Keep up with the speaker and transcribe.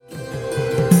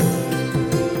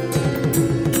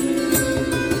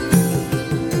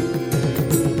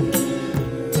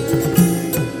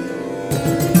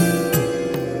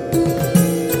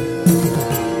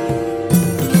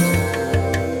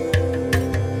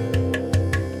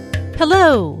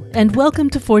Hello, and welcome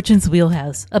to Fortune's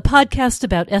Wheelhouse, a podcast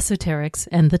about esoterics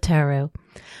and the tarot.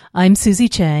 I'm Susie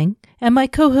Chang, and my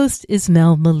co-host is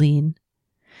Mel Moline.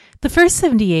 The first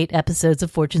 78 episodes of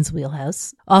Fortune's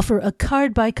Wheelhouse offer a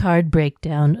card-by-card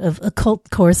breakdown of occult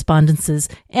correspondences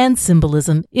and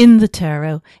symbolism in the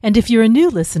tarot, and if you're a new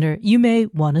listener, you may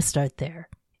want to start there.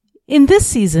 In this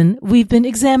season, we've been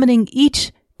examining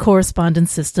each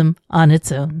correspondence system on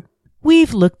its own.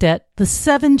 We've looked at the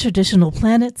 7 traditional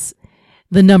planets,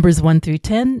 the numbers 1 through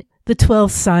 10, the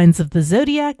 12 signs of the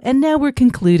zodiac, and now we're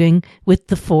concluding with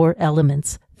the 4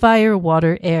 elements, fire,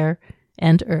 water, air,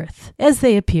 and earth, as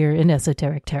they appear in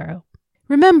esoteric tarot.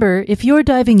 Remember, if you're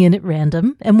diving in at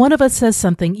random and one of us says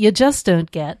something you just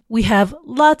don't get, we have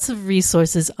lots of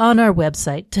resources on our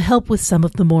website to help with some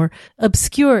of the more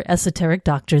obscure esoteric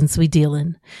doctrines we deal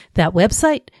in. That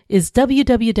website is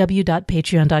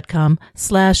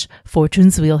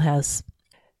www.patreon.com/fortuneswheelhouse.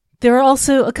 There are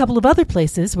also a couple of other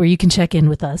places where you can check in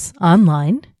with us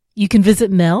online. You can visit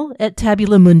Mel at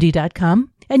tabulamundi.com,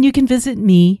 and you can visit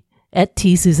me at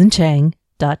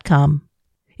tsusanchang.com.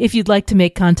 If you'd like to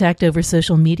make contact over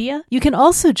social media, you can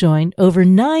also join over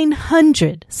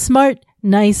 900 smart,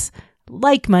 nice,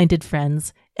 like-minded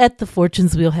friends at the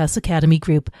Fortune's Wheelhouse Academy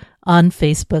group on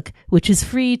Facebook, which is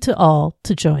free to all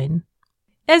to join.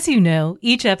 As you know,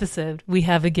 each episode we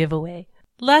have a giveaway.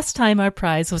 Last time our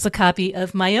prize was a copy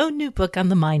of my own new book on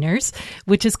the minors,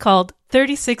 which is called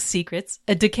 36 Secrets,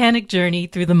 A Decanic Journey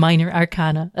Through the Minor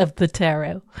Arcana of the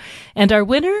Tarot. And our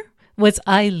winner was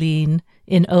Eileen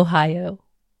in Ohio.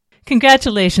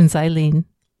 Congratulations, Eileen.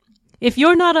 If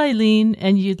you're not Eileen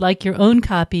and you'd like your own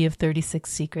copy of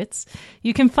 36 Secrets,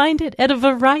 you can find it at a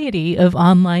variety of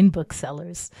online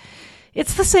booksellers.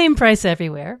 It's the same price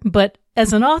everywhere, but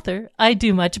as an author, I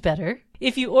do much better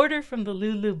if you order from the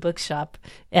Lulu Bookshop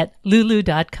at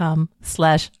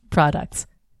lulu.com/products.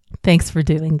 Thanks for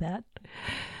doing that.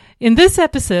 In this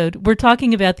episode, we're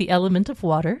talking about the element of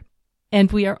water,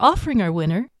 and we are offering our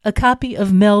winner a copy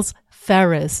of Mel's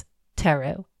Pharos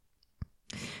Tarot.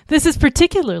 This is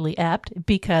particularly apt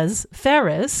because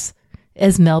Pharos,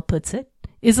 as Mel puts it,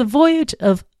 is a voyage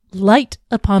of light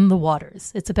upon the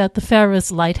waters. It's about the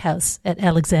Pharos Lighthouse at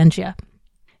Alexandria.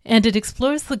 And it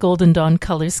explores the Golden Dawn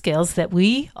color scales that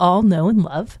we all know and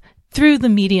love through the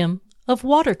medium of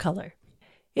watercolor.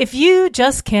 If you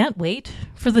just can't wait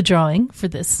for the drawing for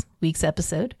this week's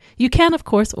episode, you can, of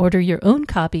course, order your own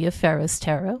copy of Pharos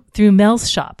Tarot through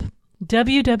Mel's shop,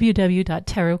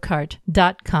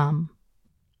 www.tarotcart.com.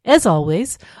 As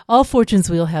always, all Fortune's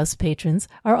Wheelhouse patrons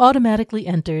are automatically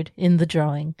entered in the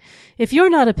drawing. If you're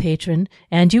not a patron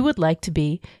and you would like to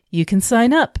be, you can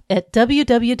sign up at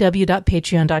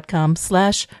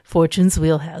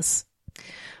www.patreon.com/fortuneswheelhouse.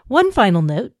 One final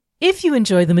note, if you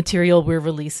enjoy the material we're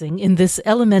releasing in this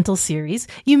elemental series,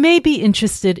 you may be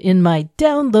interested in my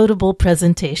downloadable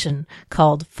presentation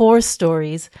called 4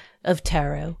 Stories of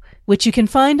Tarot, which you can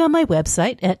find on my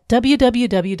website at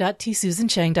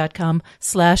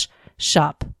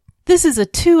www.tsusanchang.com/shop. This is a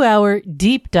 2-hour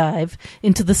deep dive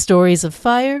into the stories of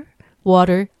fire,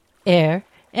 water, air,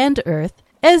 and earth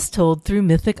as told through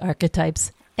mythic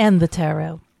archetypes and the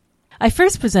tarot. I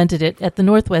first presented it at the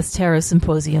Northwest Tarot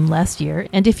Symposium last year,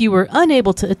 and if you were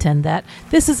unable to attend that,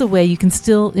 this is a way you can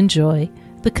still enjoy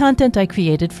the content I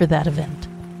created for that event.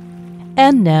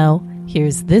 And now,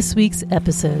 here's this week's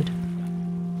episode.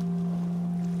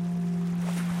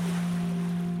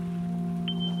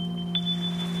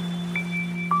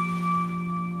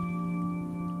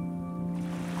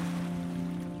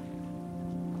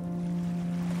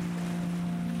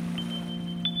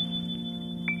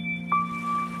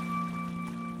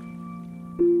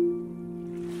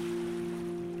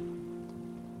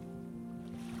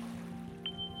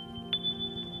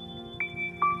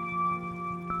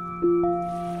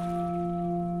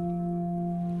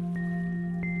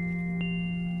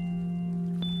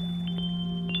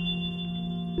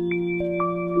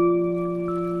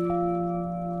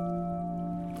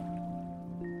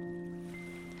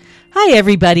 Hi,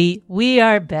 everybody. We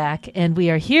are back, and we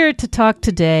are here to talk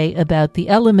today about the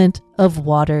element of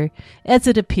water as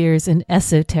it appears in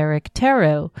esoteric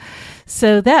tarot.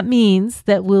 So that means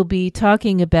that we'll be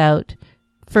talking about,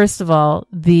 first of all,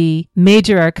 the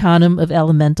major arcanum of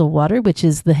elemental water, which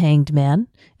is the Hanged Man,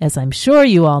 as I'm sure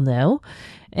you all know.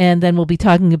 And then we'll be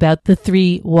talking about the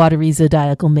 3 watery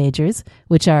zodiacal majors,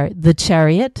 which are the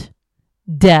Chariot,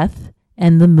 Death,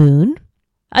 and the Moon.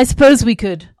 I suppose we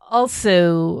could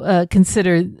also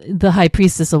consider the High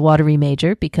Priestess a watery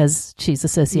major because she's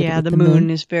associated with the moon. Yeah, the moon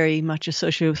is very much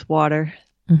associated with water.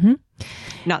 Mm-hmm.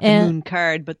 Not the moon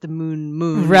card, but the moon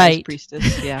right.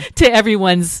 priestess. Yeah. To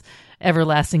everyone's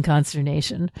everlasting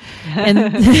consternation.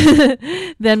 And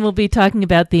then we'll be talking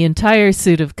about the entire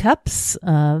suit of cups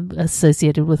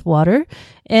associated with water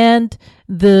and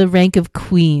the rank of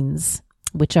queens,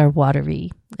 which are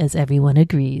watery, as everyone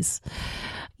agrees.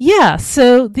 Yeah,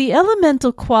 so the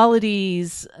elemental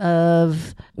qualities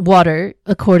of water,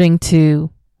 according to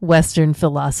Western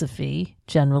philosophy,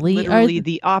 generally literally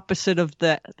the opposite of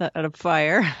of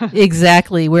fire.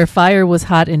 Exactly. Where fire was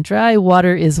hot and dry,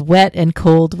 water is wet and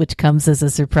cold, which comes as a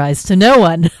surprise to no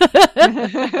one.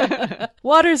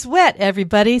 Water's wet,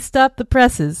 everybody. Stop the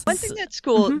presses. One thing that's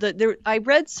cool, I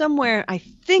read somewhere, I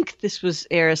think this was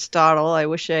Aristotle, I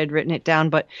wish I had written it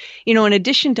down, but, in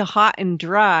addition to hot and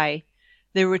dry,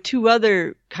 there were two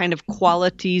other kind of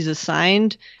qualities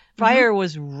assigned. Fire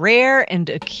was rare and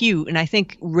acute, and I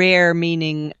think rare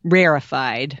meaning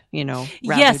rarefied,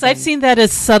 Yes, I've seen that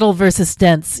as subtle versus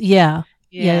dense. Yeah.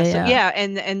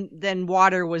 And then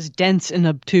water was dense and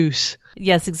obtuse.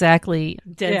 Yes, exactly.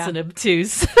 Dense and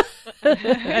obtuse.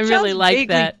 I really like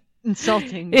that.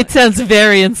 Insulting. It sounds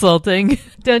very insulting.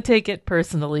 Don't take it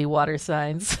personally, water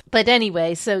signs. But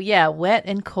anyway, so yeah, wet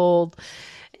and cold.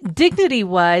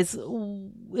 Dignity-wise,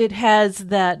 it has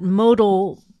that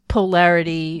modal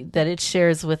polarity that it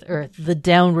shares with Earth, the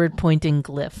downward pointing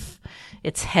glyph.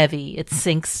 It's heavy. It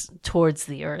sinks towards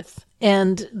the Earth.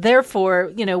 And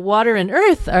therefore, water and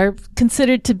Earth are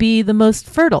considered to be the most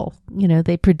fertile.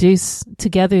 They produce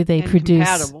together, they produce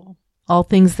compatible. All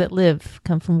things that live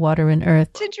come from water and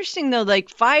earth. It's interesting though, like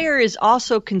fire is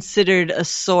also considered a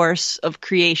source of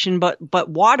creation, but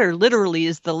water literally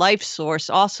is the life source,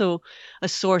 also a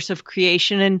source of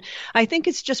creation. And I think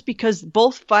it's just because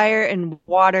both fire and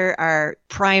water are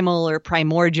primal or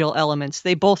primordial elements.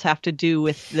 They both have to do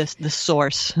with the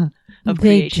source of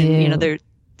creation. Do.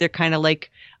 They're kind of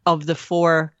like, of the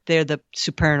four, they're the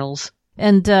supernals.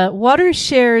 And water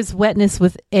shares wetness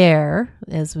with air,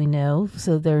 as we know,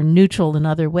 so they're neutral in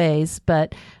other ways.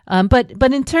 But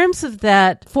in terms of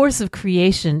that force of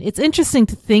creation, it's interesting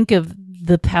to think of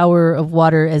the power of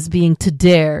water as being to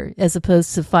dare, as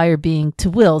opposed to fire being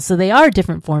to will. So they are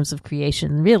different forms of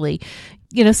creation, really.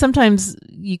 Sometimes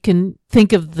you can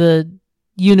think of the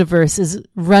universe as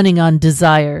running on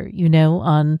desire,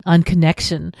 on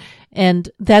connection. And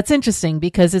that's interesting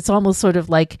because it's almost sort of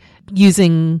like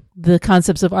using the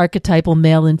concepts of archetypal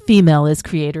male and female as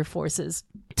creator forces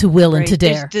to will and to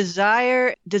dare.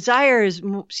 Desire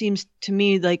seems to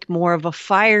me like more of a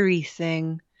fiery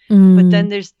thing, but then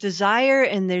there's desire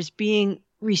and there's being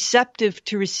receptive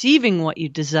to receiving what you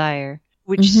desire,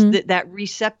 which that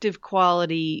receptive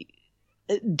quality,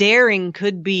 daring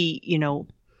could be,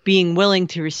 being willing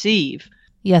to receive.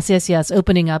 Yes.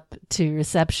 Opening up to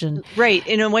reception. Right.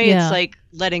 In a way, It's like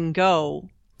letting go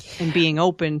and being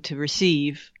open to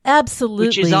receive. Absolutely.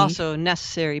 Which is also a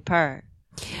necessary part.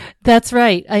 That's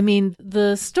right. I mean,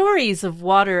 the stories of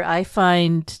water I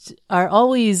find are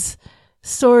always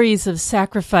stories of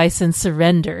sacrifice and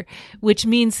surrender, which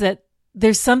means that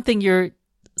there's something you're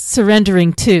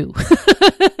surrendering to.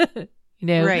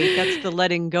 Right. That's the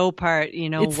letting go part,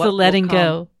 It's the letting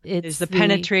go. It's the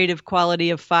penetrative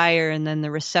quality of fire and then the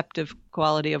receptive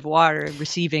quality of water,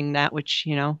 receiving that which,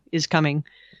 is coming.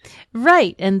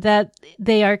 Right. And that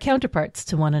they are counterparts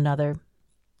to one another.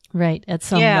 Right. At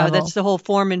some level. Yeah, that's the whole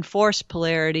form and force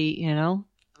polarity,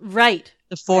 Right.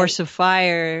 The force of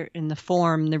fire and the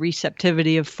form, the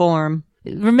receptivity of form.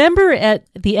 Remember at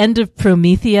the end of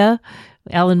Promethea,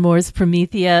 Alan Moore's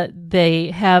Promethea, they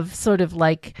have sort of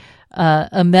like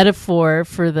a metaphor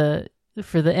for the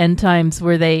end times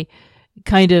where they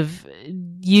kind of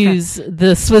use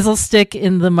the swizzle stick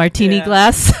in the martini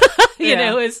glass,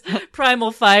 as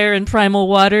primal fire and primal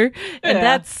water. And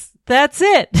that's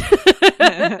it.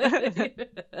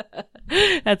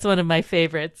 That's one of my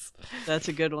favorites. That's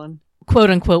a good one. Quote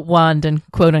unquote wand and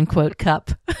quote unquote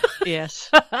cup. Yes.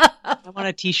 I want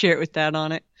a t-shirt with that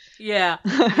on it. Yeah.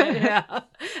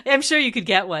 I'm sure you could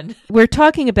get one. We're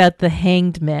talking about the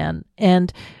hanged man,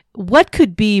 and what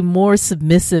could be more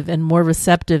submissive and more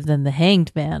receptive than the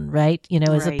hanged man, right?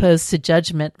 As opposed to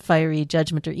judgment, fiery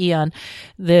judgment or Eon,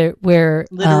 where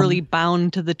literally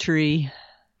bound to the tree.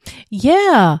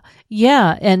 Yeah.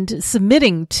 And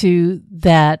submitting to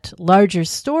that larger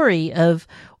story of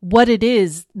what it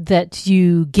is that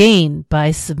you gain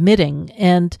by submitting.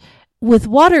 And with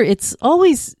water, it's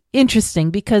always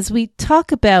interesting because we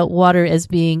talk about water as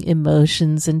being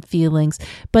emotions and feelings,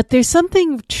 but there's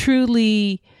something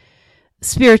truly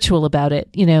spiritual about it,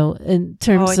 in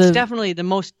terms of... it's definitely the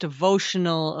most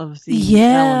devotional of the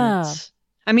elements.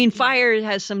 I mean, fire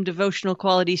has some devotional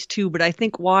qualities too, but I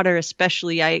think water,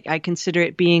 especially, I consider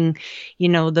it being,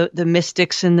 the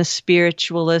mystics and the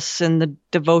spiritualists and the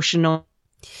devotional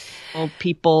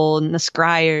people and the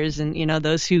scryers and,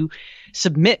 those who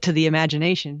submit to the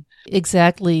imagination.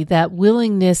 Exactly. That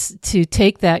willingness to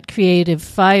take that creative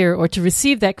fire or to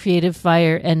receive that creative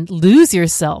fire and lose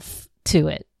yourself to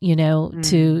it,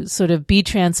 to sort of be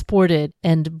transported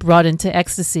and brought into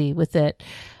ecstasy with it.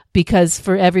 Because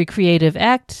for every creative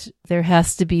act, there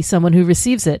has to be someone who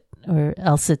receives it, or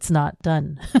else it's not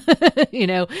done.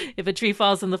 If a tree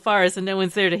falls in the forest and no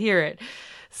one's there to hear it.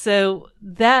 So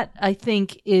that, I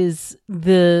think, is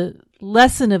the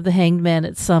lesson of the Hanged Man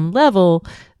at some level,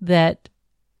 that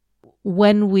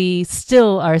when we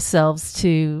still ourselves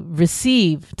to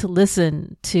receive, to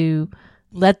listen, to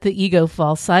let the ego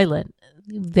fall silent,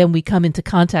 then we come into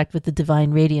contact with the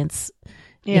divine radiance.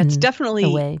 Yeah, it's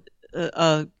definitely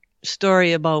a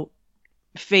story about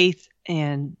faith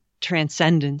and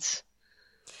transcendence.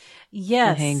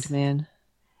 Yes. The Hanged Man.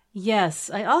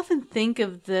 Yes. I often think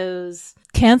of those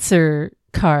Cancer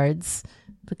cards,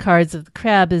 the cards of the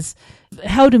crab, as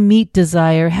how to meet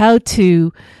desire, how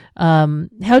to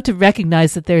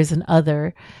recognize that there's an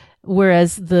other.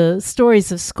 Whereas the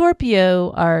stories of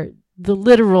Scorpio are the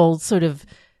literal sort of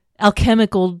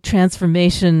alchemical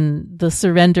transformation, the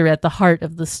surrender at the heart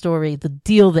of the story, the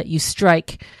deal that you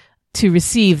strike to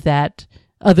receive that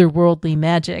otherworldly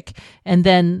magic. And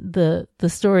then the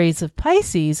stories of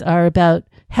Pisces are about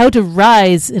how to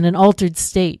rise in an altered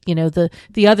state,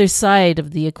 the other side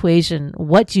of the equation,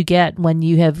 what you get when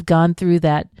you have gone through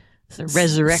that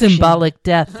resurrection, symbolic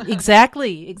death.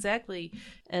 Exactly.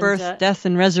 And, birth, death,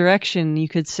 and resurrection, you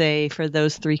could say, for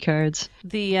those three cards.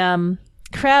 The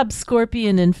crab,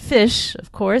 scorpion, and fish,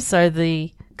 of course, are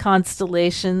the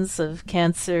constellations of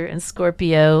Cancer and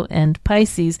Scorpio and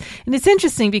Pisces. And it's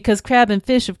interesting because crab and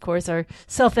fish, of course, are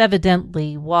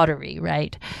self-evidently watery,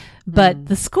 right? But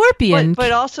the scorpion...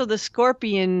 But also the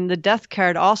scorpion, the death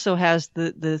card also has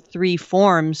the three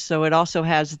forms. So it also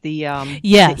has the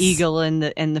the eagle and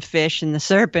the fish and the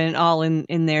serpent all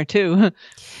in there too.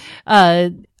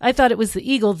 I thought it was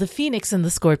the eagle, the phoenix, and the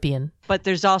scorpion. But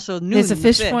there's also Noon, there's a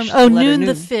fish the fish form. Oh, Noon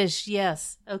the fish.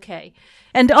 Yes. Okay.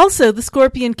 And also the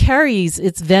scorpion carries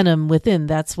its venom within.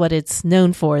 That's what it's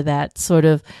known for, that sort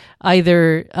of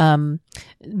either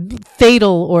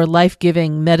fatal or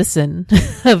life-giving medicine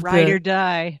of ride or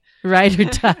die. Ride or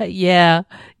die. Yeah.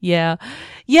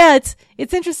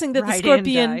 It's interesting that the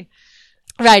scorpion...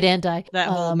 Ride and die. That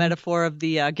whole metaphor of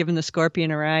the giving the scorpion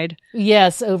a ride.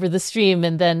 Yes, over the stream,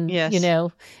 and then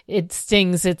it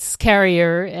stings its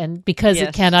carrier, and because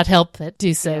it cannot help it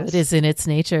do so, it is in its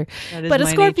nature. But a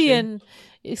scorpion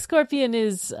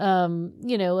is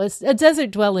a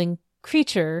desert dwelling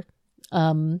creature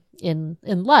in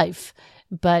life,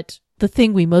 but the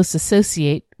thing we most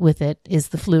associate with it is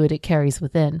the fluid it carries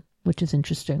within, which is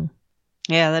interesting.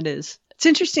 Yeah, that is. It's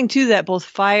interesting too that both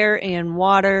fire and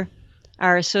water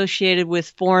are associated with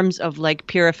forms of like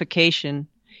purification,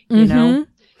 you know?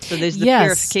 So there's the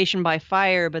purification by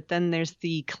fire, but then there's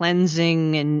the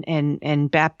cleansing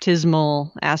and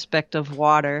baptismal aspect of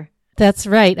water. That's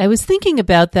right. I was thinking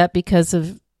about that because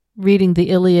of reading the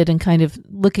Iliad and kind of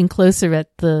looking closer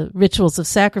at the rituals of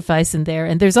sacrifice in there.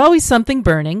 And there's always something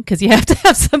burning, because you have to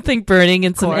have something burning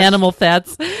and some animal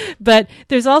fats. But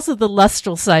there's also the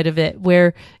lustral side of it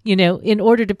where, in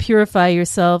order to purify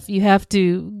yourself, you have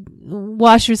to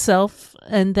wash yourself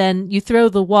and then you throw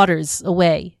the waters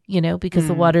away, because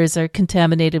the waters are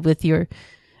contaminated with your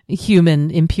human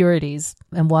impurities.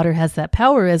 And water has that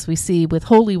power, as we see with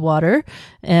holy water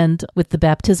and with the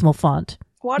baptismal font.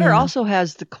 Water also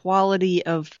has the quality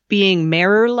of being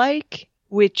mirror-like,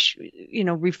 which,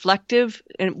 reflective,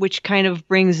 and which kind of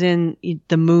brings in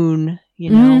the moon,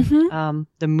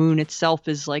 the moon itself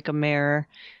is like a mirror.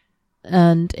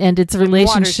 And its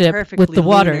relationship with the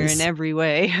waters. In every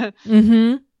way.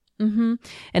 And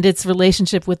its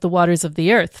relationship with the waters of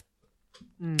the earth,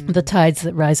 the tides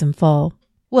that rise and fall.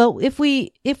 Well, if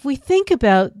we think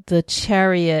about the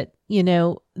chariot,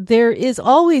 there is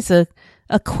always a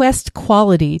quest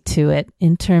quality to it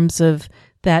in terms of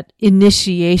that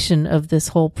initiation of this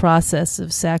whole process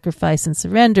of sacrifice and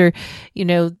surrender.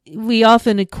 We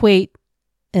often equate,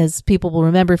 as people will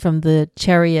remember from the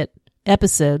chariot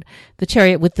episode, the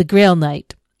chariot with the Grail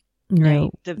Knight. Right,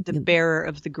 the bearer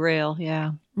of the Grail,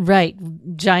 yeah. Right,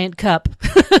 giant cup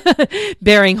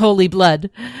bearing holy blood.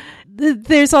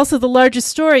 There's also the larger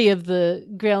story of the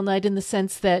Grail Knight in the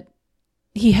sense that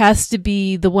he has to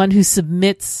be the one who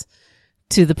submits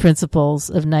to the principles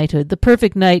of knighthood. The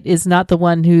perfect knight is not the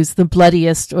one who's the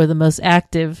bloodiest or the most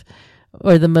active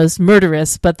or the most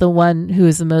murderous, but the one who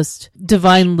is the most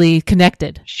divinely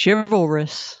connected.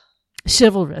 Chivalrous.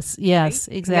 Chivalrous, yes,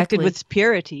 right? Exactly. Connected with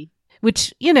purity.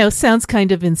 Which, sounds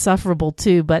kind of insufferable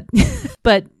too, but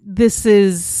but this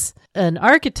is an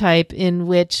archetype in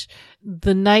which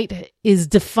the knight is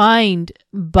defined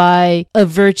by a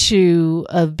virtue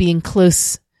of being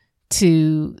close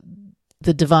to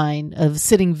the divine, of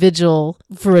sitting vigil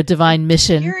for a divine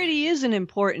mission. Purity is an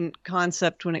important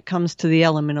concept when it comes to the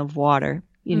element of water.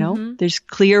 There's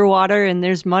clear water and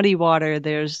there's muddy water.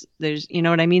 There's you know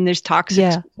what I mean? There's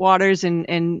toxic waters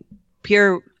and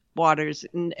pure waters,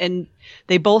 and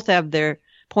they both have their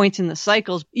points in the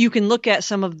cycles. You can look at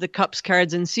some of the cups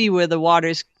cards and see where the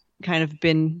water's kind of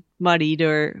been muddied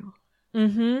or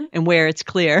and where it's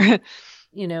clear.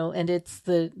 And it's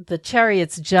the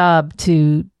chariot's job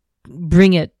to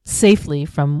bring it safely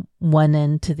from one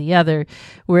end to the other,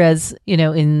 whereas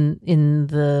in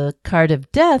the card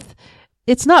of death,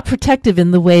 it's not protective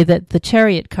in the way that the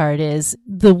chariot card is.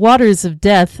 The waters of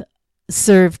death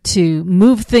serve to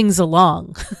move things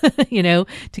along, to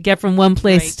get from one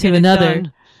place to another.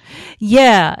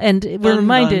 Yeah, and we're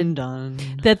reminded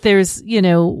that there's,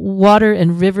 water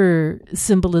and river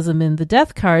symbolism in the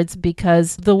death cards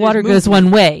because the water goes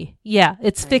one way. Yeah,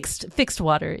 it's fixed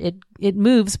water. It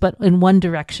moves, but in one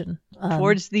direction.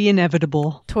 Towards the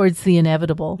inevitable. Towards the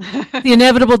inevitable. The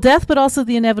inevitable death, but also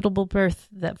the inevitable birth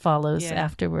that follows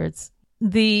afterwards.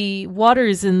 The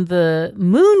waters in the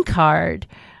moon card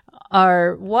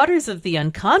are waters of the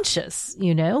unconscious,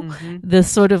 the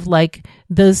sort of like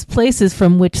those places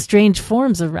from which strange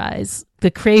forms arise,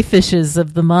 the crayfishes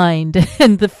of the mind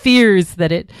and the fears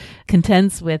that it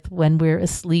contends with when we're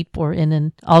asleep or in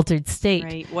an altered state.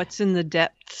 Right. What's in the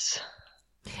depths?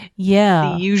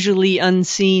 Yeah. The usually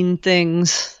unseen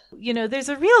things. There's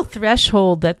a real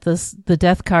threshold that the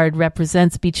death card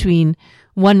represents between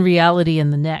one reality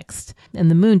and the next.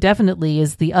 And the moon definitely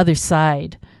is the other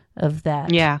side of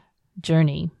that. Yeah.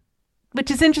 Journey, which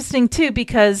is interesting too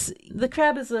because the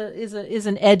crab is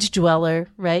an edge dweller,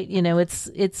 right?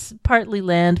 It's partly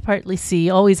land, partly sea,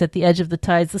 always at the edge of the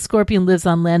tides. The scorpion lives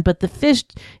on land, but the fish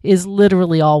is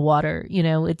literally all water.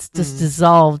 It's just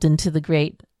dissolved into the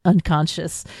great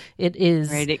unconscious. It is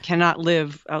right. It cannot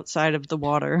live outside of the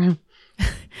water.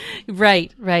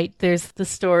 Right. There's the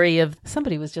story of,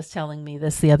 somebody was just telling me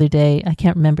this the other day. I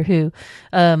can't remember who.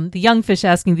 The young fish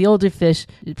asking the older fish,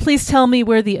 please tell me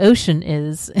where the ocean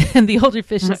is. And the older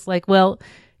fish is like, well,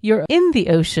 you're in the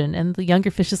ocean. And the younger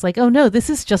fish is like, oh no, this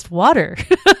is just water.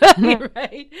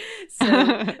 Right?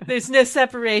 So there's no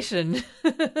separation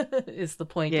is the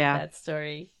point of that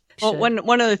story. Well,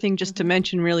 one other thing just to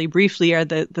mention really briefly are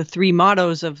the three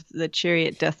mottos of the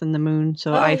chariot, death, and the moon.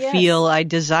 So feel, I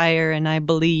desire, and I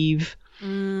believe.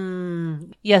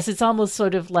 Yes, it's almost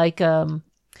sort of like it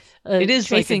is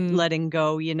tracing, like letting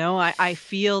go, I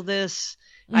feel this,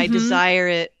 I desire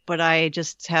it, but I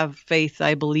just have faith.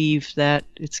 I believe that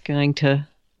it's going to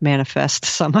manifest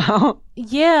somehow.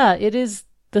 Yeah, it is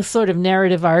the sort of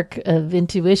narrative arc of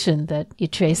intuition that you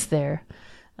trace there.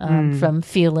 From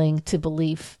feeling to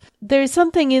belief. There's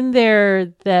something in there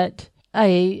that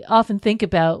I often think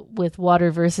about with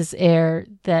water versus air,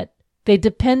 that they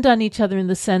depend on each other in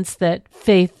the sense that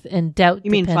faith and doubt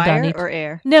depend on each other. You mean fire or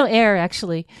air? No, air,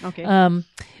 actually. Okay.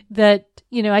 That,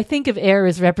 I think of air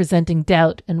as representing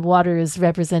doubt and water as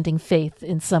representing faith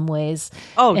in some ways.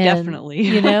 Oh,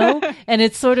 definitely. And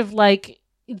it's sort of like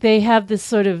they have this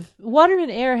sort of, water and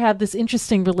air have this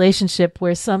interesting relationship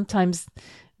where sometimes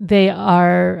they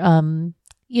are,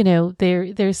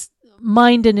 there's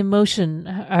mind and emotion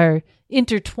are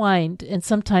intertwined and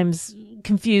sometimes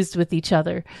confused with each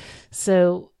other.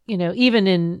 So,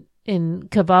 even in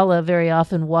Kabbalah, very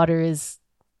often water is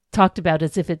talked about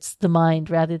as if it's the mind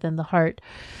rather than the heart.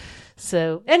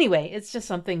 So anyway, it's just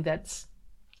something that's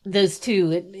those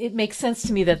two. It makes sense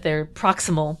to me that they're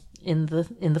proximal in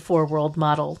the four world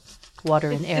model, water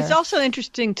and air. It's also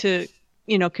interesting to,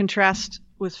 contrast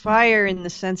with fire in the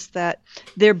sense that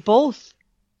they're both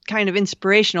kind of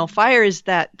inspirational. Fire is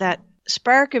that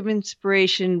spark of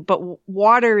inspiration, but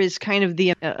water is kind of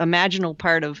the imaginal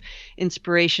part of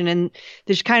inspiration. And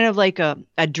there's kind of like a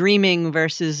dreaming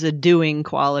versus a doing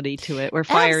quality to it, where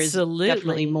fire is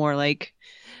definitely more like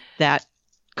that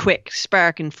quick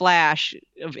spark and flash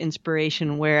of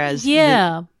inspiration, whereas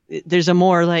there's a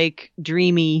more like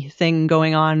dreamy thing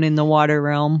going on in the water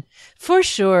realm. For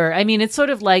sure. I mean, it's sort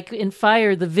of like in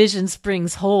fire, the vision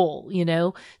springs whole,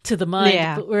 to the mind.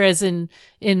 Yeah. Whereas in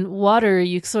water,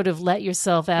 you sort of let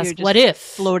yourself ask, what if?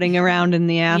 Floating around in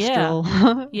the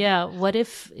astral. Yeah. What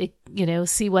if,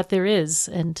 see what there is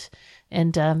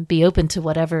and be open to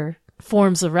whatever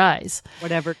forms arise.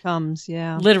 Whatever comes,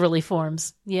 yeah. Literally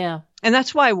forms, yeah. And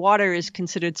that's why water is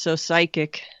considered so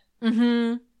psychic.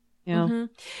 Mm-hmm. You know? Mm-hmm.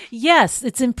 Yes,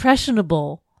 it's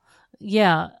impressionable.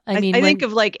 Yeah. I mean, I think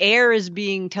of like air as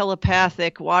being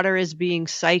telepathic, water as being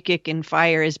psychic, and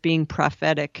fire as being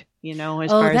prophetic, as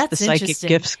far as the psychic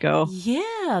gifts go.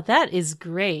 Yeah, that is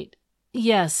great.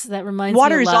 Yes, that reminds me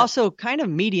water a is lot. also kind of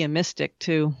mediumistic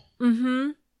too.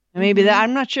 Mm-hmm. Maybe that,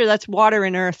 I'm not sure, that's water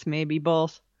and earth, maybe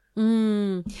both.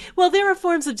 Well, there are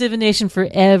forms of divination for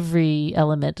every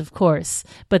element, of course,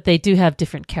 but they do have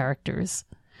different characters.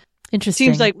 Interesting.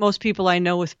 Seems like most people I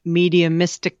know with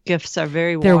mediumistic gifts are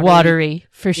very watery. They're watery,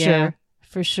 for Yeah. sure.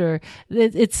 For sure.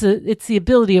 It's the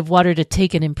ability of water to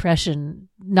take an impression,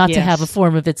 not to Yes. have a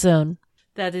form of its own.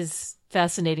 That is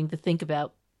fascinating to think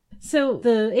about. So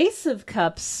the Ace of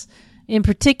Cups, in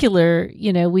particular,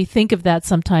 we think of that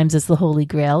sometimes as the Holy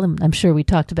Grail, and I'm sure we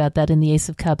talked about that in the Ace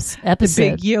of Cups The episode.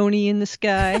 big yoni in the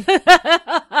sky.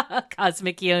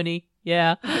 Cosmic Yoni.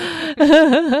 Yeah.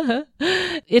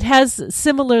 It has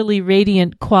similarly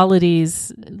radiant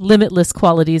qualities, limitless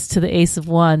qualities to the Ace of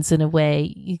Wands in a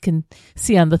way. You can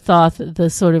see on the Thoth the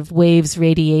sort of waves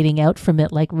radiating out from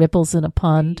it like ripples in a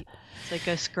pond. It's like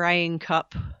a scrying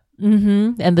cup.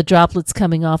 Mm-hmm. And the droplets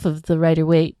coming off of the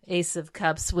Rider-Waite Ace of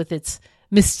Cups with its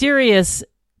mysterious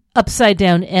upside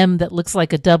down M that looks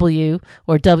like a W,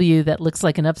 or W that looks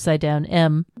like an upside down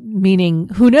M, meaning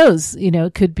who knows,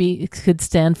 it could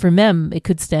stand for Mem. It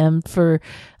could stand for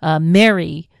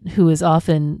Mary, who is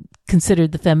often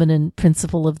considered the feminine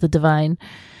principle of the divine.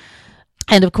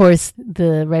 And of course,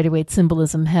 the Rider-Waite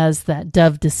symbolism has that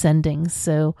dove descending.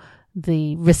 So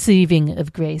the receiving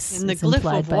of grace. In the is glyph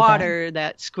implied of by water,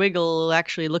 that squiggle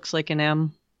actually looks like an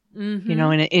M,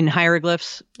 Mm-hmm. in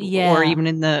hieroglyphs. Yeah. Or even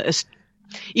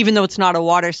even though it's not a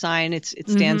water sign, it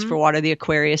stands for water, the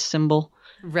Aquarius symbol.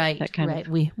 Right, That kind right.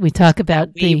 We talk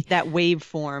about That wave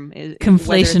form.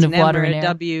 conflation of water and and air.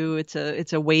 W, it's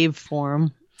a wave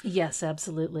form. Yes,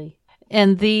 absolutely.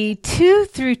 And the 2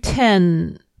 through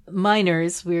 10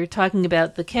 minors, we were talking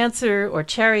about the Cancer or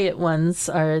Chariot ones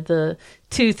are the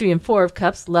 2, 3, and 4 of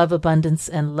Cups, love, abundance,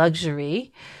 and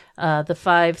luxury. The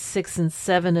 5, 6, and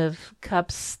 7 of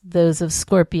Cups, those of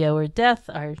Scorpio or Death,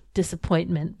 are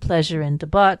disappointment, pleasure, and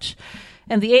debauch.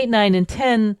 And the 8, 9, and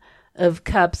 10 of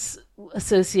Cups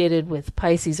associated with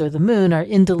Pisces or the Moon are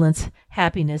indolence,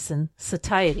 happiness, and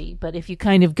satiety. But if you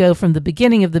kind of go from the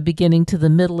beginning of the beginning to the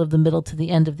middle of the middle to the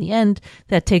end of the end,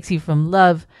 that takes you from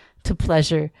love to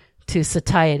pleasure to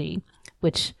satiety,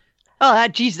 which... Oh,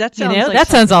 that sounds like that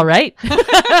sounds all right.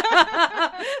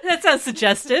 That sounds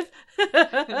suggestive.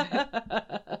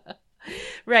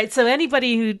 Right. So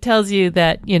anybody who tells you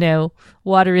that,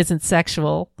 water isn't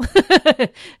sexual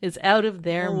is out of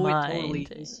their mind. It totally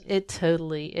is. It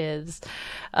totally is.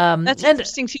 That's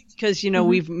interesting too, because,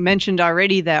 we've mentioned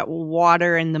already that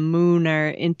water and the moon are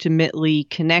intimately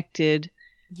connected,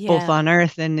 both on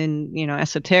Earth and in,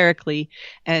 esoterically.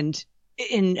 And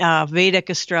in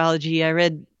Vedic astrology, I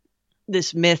read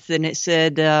this myth, and it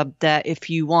said that if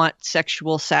you want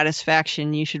sexual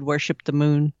satisfaction, you should worship the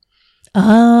moon.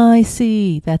 Ah, I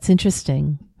see. That's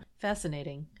interesting.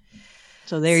 Fascinating.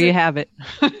 So you have it.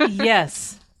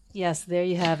 Yes, there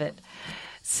you have it.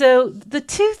 So the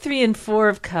 2, 3, and 4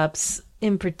 of Cups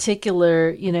in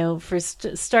particular, for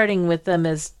starting with them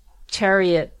as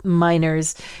Chariot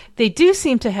minors, they do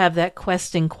seem to have that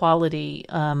questing quality,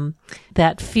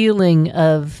 that feeling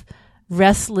of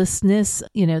restlessness,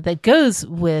 that goes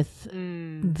with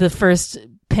the first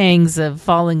pangs of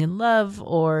falling in love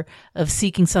or of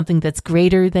seeking something that's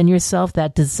greater than yourself,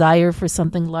 that desire for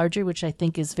something larger, which I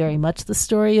think is very much the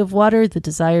story of water, the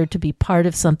desire to be part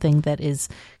of something that is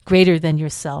greater than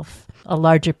yourself, a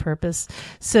larger purpose.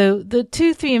 So the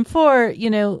 2, 3, and 4,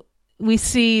 we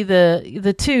see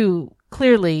the 2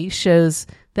 clearly shows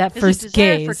that There's first a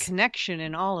desire gaze. for connection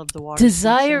in all of the water.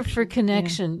 Desire for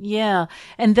connection, yeah.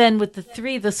 And then with the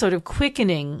 3, the sort of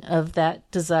quickening of that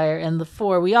desire, and the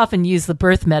 4, we often use the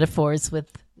birth metaphors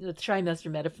with the trimester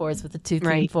metaphors with the 2,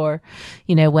 3, and Right. 4.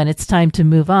 When it's time to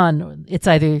move on, it's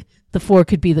either the 4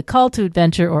 could be the call to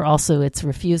adventure or also its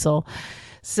refusal.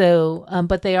 So,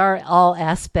 but they are all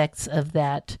aspects of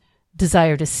that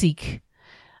desire to seek.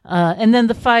 And then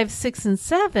the 5, 6, and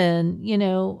 7,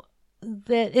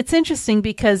 that it's interesting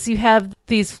because you have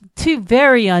these 2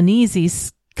 very uneasy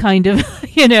kind of,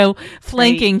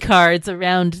 flanking cards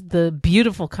around the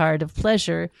beautiful card of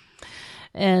pleasure.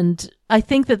 And I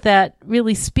think that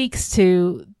really speaks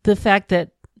to the fact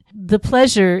that the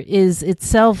pleasure is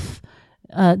itself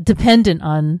dependent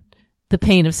on the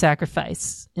pain of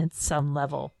sacrifice at some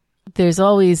level. There's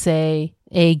always a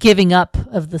giving up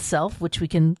of the self, which we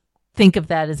can think of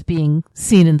that as being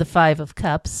seen in the Five of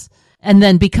Cups, and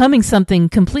then becoming something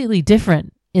completely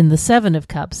different in the Seven of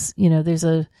Cups. There's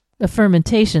a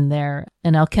fermentation there,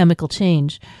 an alchemical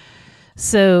change.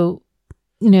 So,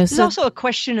 there's also a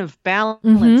question of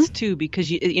balance too, because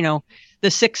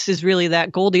the 6 is really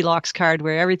that Goldilocks card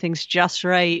where everything's just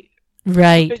right.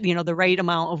 Right. The right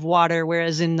amount of water,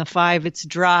 whereas in the 5 it's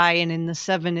dry, and in the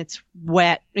 7 it's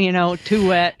wet, too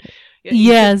wet.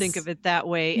 You could think of it that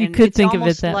way. You could think of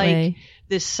it that way.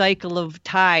 This cycle of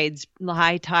tides,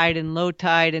 high tide and low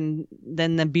tide, and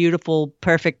then the beautiful,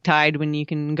 perfect tide when you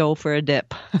can go for a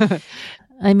dip.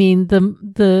 I mean,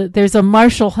 there's a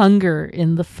martial hunger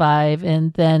in the 5,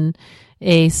 and then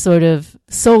a sort of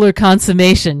solar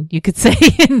consummation, you could say,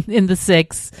 in the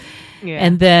 6. Yeah.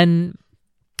 And then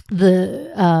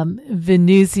the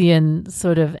Venusian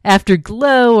sort of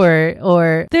afterglow,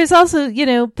 or there's also,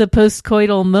 the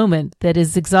postcoital moment that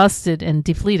is exhausted and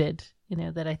depleted,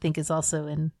 that I think is also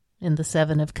in the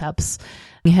 7 of Cups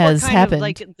has happened. Of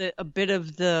like a bit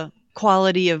of the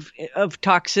quality of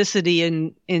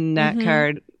toxicity in that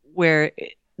card, where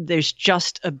there's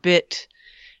just a bit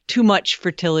too much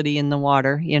fertility in the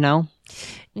water,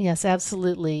 Yes,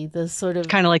 absolutely. The sort of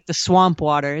kind of like the swamp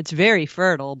water. It's very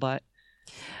fertile, but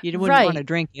you wouldn't want to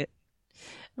drink it.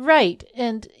 Right.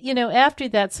 And, after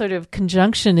that sort of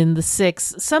conjunction in the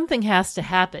 6, something has to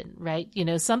happen, right?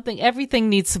 Everything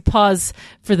needs to pause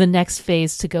for the next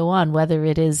phase to go on, whether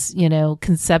it is,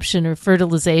 conception or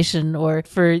fertilization, or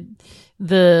for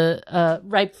the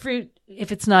ripe fruit,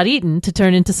 if it's not eaten, to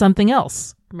turn into something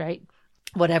else, right?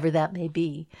 Whatever that may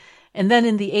be. And then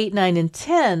in the 8, 9, and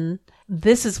 10,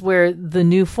 this is where the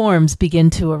new forms begin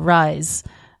to arise.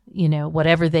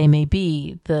 Whatever they may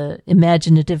be, the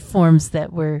imaginative forms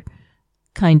that were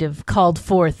kind of called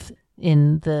forth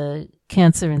in the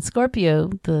Cancer and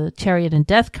Scorpio, the Chariot and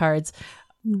Death cards,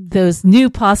 those new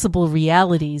possible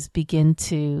realities begin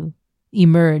to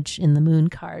emerge in the Moon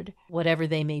card, whatever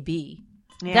they may be.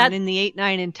 Yeah, and in the 8,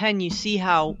 9, and 10, you see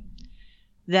how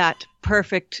that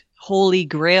perfect holy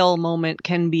grail moment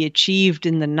can be achieved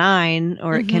in the 9,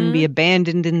 or it can be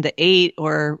abandoned in the 8,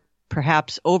 or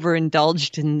perhaps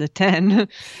overindulged in the 10.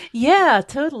 Yeah,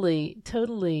 totally.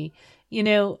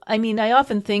 I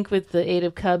often think with the 8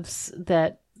 of Cups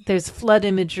that there's flood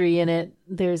imagery in it.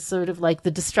 There's sort of like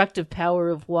the destructive power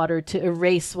of water to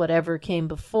erase whatever came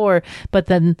before. But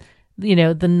then,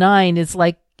 the 9 is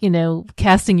like,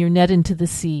 casting your net into the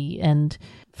sea and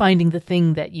finding the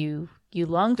thing that you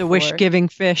longed for. The wish-giving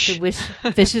fish.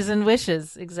 The fishes and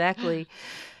wishes, exactly.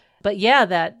 But yeah,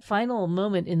 that final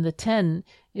moment in the 10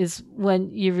 is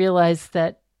when you realize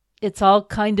that it's all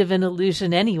kind of an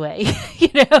illusion anyway,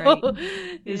 Right.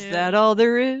 Is that all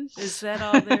there is? Is that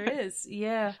all there is?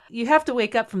 Yeah. You have to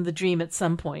wake up from the dream at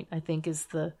some point, I think, is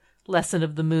the lesson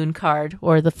of the Moon card,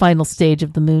 or the final stage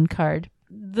of the Moon card.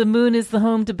 The Moon is the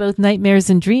home to both nightmares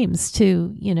and dreams,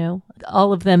 too,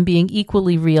 all of them being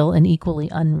equally real and equally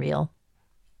unreal,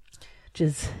 which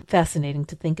is fascinating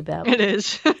to think about. It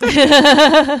is.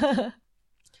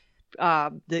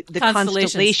 The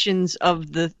constellations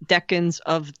of the decans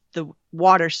of the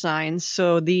water signs.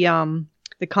 So the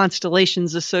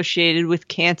constellations associated with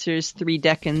Cancer's 3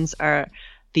 decans are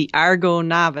the Argo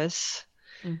Navis,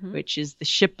 which is the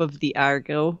ship of the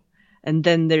Argo, and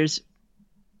then there's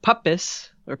Puppis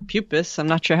or Pupus, I'm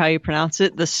not sure how you pronounce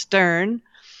it, the stern.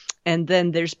 And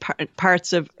then there's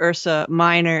parts of Ursa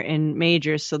Minor and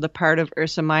Major. So the part of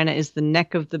Ursa Minor is the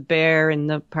neck of the bear, and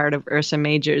the part of Ursa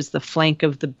Major is the flank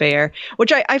of the bear,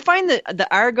 which I find the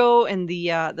Argo and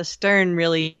the stern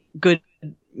really good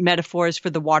metaphors for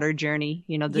the water journey,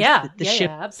 the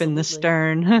ship and the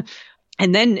stern.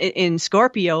 And then in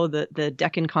Scorpio, the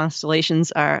Decan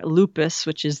constellations are Lupus,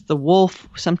 which is the wolf,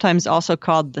 sometimes also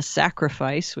called the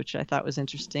sacrifice, which I thought was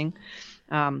interesting.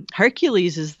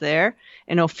 Hercules is there,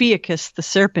 and Ophiuchus, the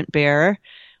serpent bearer,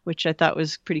 which I thought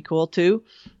was pretty cool too.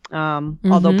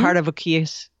 Although part of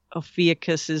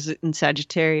Ophiuchus is in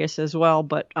Sagittarius as well.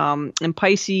 But in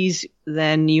Pisces,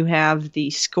 then you have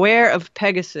the square of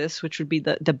Pegasus, which would be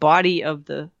the body of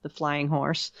the flying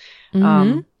horse.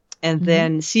 And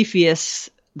then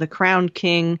Cepheus, the crowned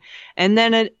king, and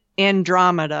then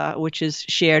Andromeda, which is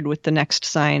shared with the next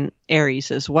sign,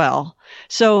 Aries, as well.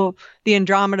 So the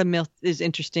Andromeda myth is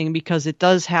interesting because it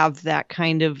does have that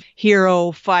kind of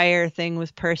hero fire thing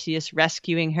with Perseus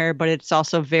rescuing her, but it's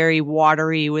also very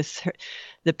watery with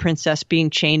the princess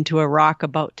being chained to a rock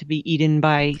about to be eaten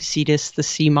by Cetus, the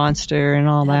sea monster, and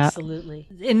all that. Absolutely.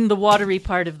 In the watery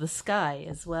part of the sky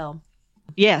as well.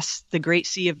 Yes, the Great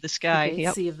Sea of the Sky. The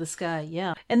Great Sea of the Sky,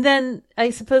 yeah. And then I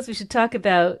suppose we should talk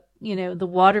about, the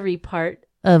watery part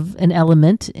of an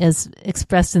element as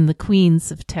expressed in the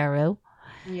queens of tarot.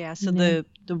 Yeah, so the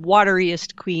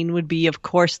wateriest queen would be, of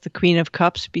course, the Queen of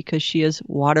Cups, because she is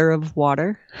water of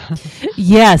water.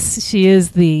 Yes, she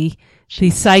is the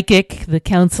psychic, the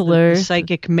counselor. The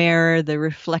psychic mirror, the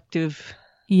reflective.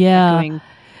 Yeah. Echoing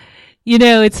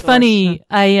it's source. Funny.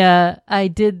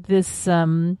 I did this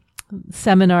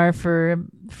seminar for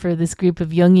this group of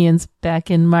Jungians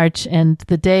back in March, and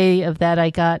the day of that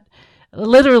I got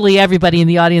literally everybody in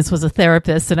the audience was a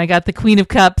therapist, and I got the Queen of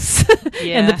Cups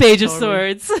and the Page of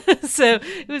Swords. So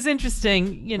it was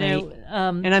interesting, Right.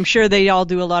 And I'm sure they all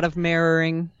do a lot of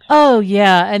mirroring. Oh,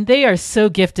 yeah. And they are so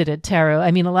gifted at tarot.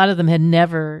 I mean, a lot of them had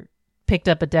never picked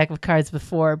up a deck of cards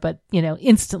before, but,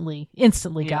 instantly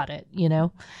got it,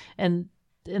 And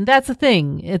that's the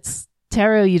thing. It's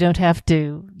tarot. You don't have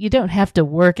to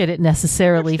work at it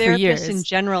necessarily for years. Therapists in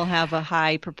general have a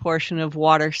high proportion of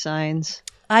water signs.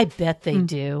 I bet they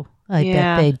do. I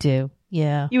bet they do.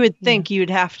 Yeah. You would think you'd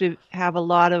have to have a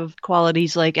lot of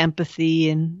qualities like empathy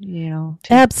and,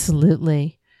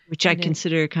 Absolutely. Which I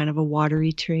consider kind of a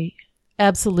watery trait.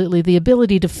 Absolutely. The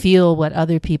ability to feel what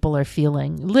other people are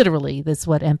feeling. Literally, that's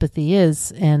what empathy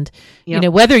is. And,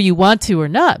 whether you want to or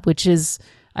not, which is,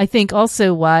 I think,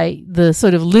 also why the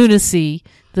sort of lunacy,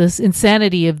 this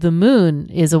insanity of the moon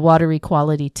is a watery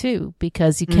quality too,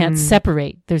 because you can't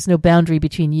separate. There's no boundary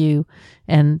between you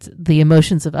and the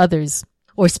emotions of others,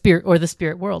 or the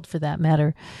spirit world for that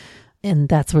matter. And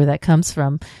that's where that comes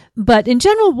from. But in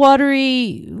general,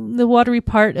 the watery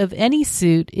part of any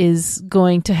suit is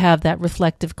going to have that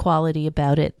reflective quality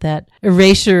about it, that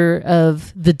erasure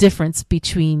of the difference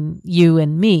between you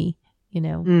and me,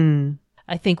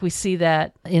 I think we see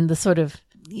that in the sort of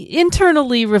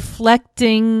internally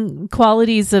reflecting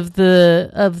qualities of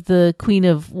the Queen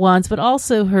of Wands, but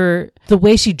also the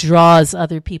way she draws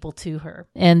other people to her.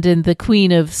 And in the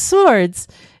Queen of Swords,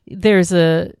 there's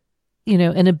an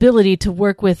ability to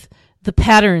work with the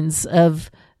patterns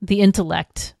of the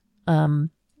intellect,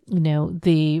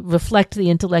 reflect the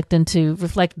intellect and to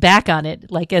reflect back on it,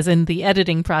 like as in the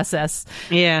editing process.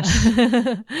 Yes.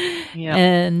 Yeah.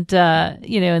 And,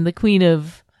 in the Queen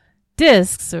of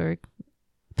Discs or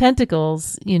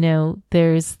Pentacles,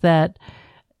 there's that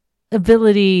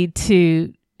ability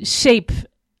to shape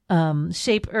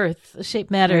earth,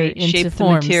 shape matter into shape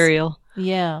forms. The material.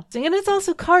 Yeah. And it's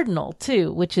also cardinal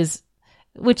too, which is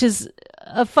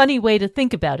a funny way to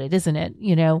think about it, isn't it?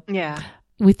 Yeah.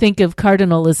 We think of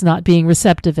cardinal as not being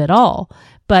receptive at all,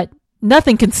 but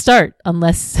nothing can start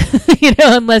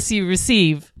unless you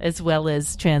receive as well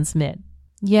as transmit.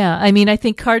 Yeah, I mean, I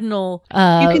think cardinal. You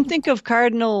can think of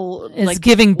cardinal as like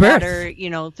giving birth. Water,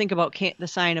 think about the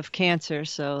sign of Cancer.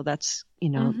 So that's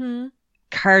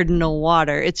cardinal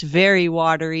water. It's very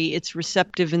watery. It's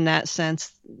receptive in that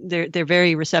sense. They're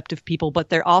very receptive people, but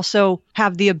they also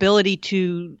have the ability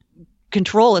to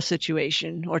control a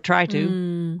situation or try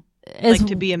to.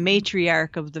 To be a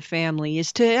matriarch of the family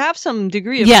is to have some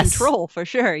degree of control, for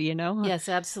sure, Yes,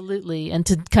 absolutely. And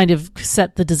to kind of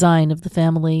set the design of the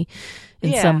family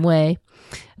in some way.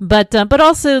 But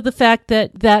also the fact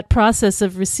that process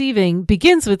of receiving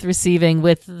begins with receiving,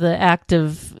 with the act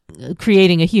of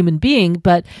creating a human being,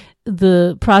 but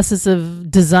the process of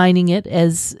designing it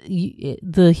as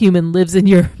the human lives in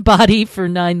your body for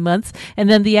 9 months, and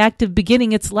then the act of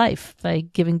beginning its life by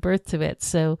giving birth to it.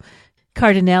 So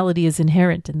cardinality is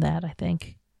inherent in that, I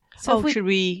think. So should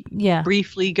we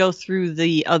briefly go through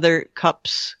the other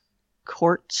cups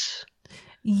courts?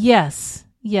 Yes.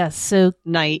 So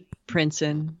knight, prince,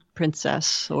 and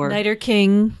princess, or knight or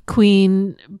king,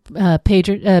 queen, page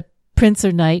or, prince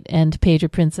or knight, and page or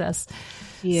princess.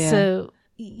 Yeah.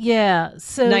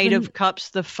 So Knight of Cups,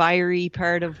 the fiery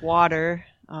part of water.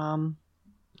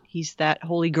 He's that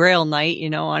Holy Grail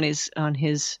knight, on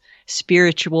his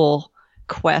spiritual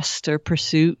quest or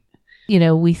pursuit.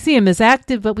 We see him as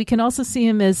active, but we can also see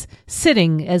him as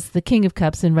sitting as the King of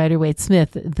Cups in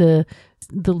Rider-Waite-Smith, the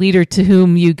leader to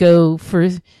whom you go for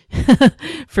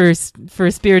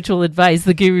spiritual advice,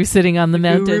 the guru sitting on the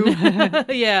mountain.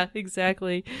 Yeah,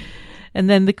 exactly. And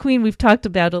then the queen we've talked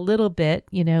about a little bit,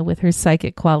 with her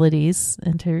psychic qualities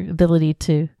and her ability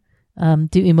to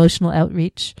do emotional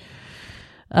outreach.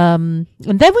 And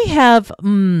then we have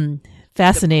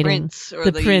fascinating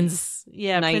the prince.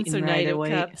 Yeah, Prince or Knight of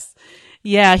Cups.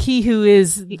 Yeah, he who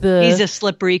is he's a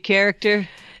slippery character.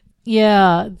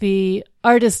 Yeah, the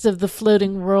artist of the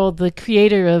floating world, the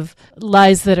creator of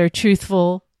lies that are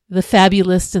truthful, the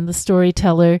fabulist and the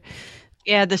storyteller.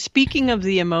 Yeah, the speaking of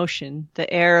the emotion, the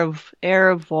air of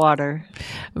water.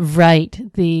 Right.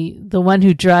 The one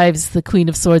who drives the Queen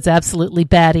of Swords absolutely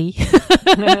batty.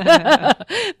 But,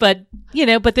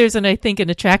 but there's I think an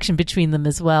attraction between them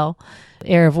as well.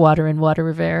 Air of Water and Water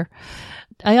of Air.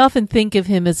 I often think of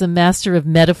him as a master of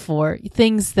metaphor,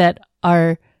 things that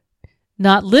are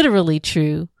not literally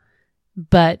true,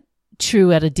 but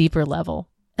true at a deeper level.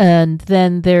 And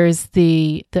then there's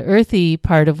the earthy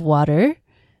part of water,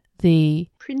 the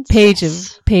page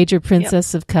or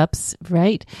princess of cups,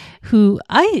 right? Who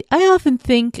I often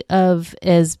think of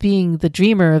as being the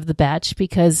dreamer of the batch,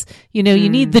 because, you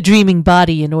need the dreaming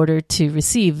body in order to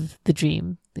receive the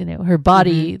dream. Her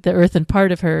body, the earthen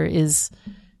part of her, is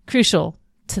crucial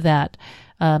to that.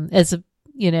 As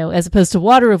opposed to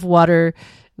Water of Water,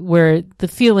 where the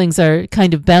feelings are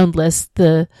kind of boundless,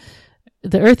 the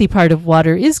earthy part of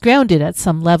water is grounded at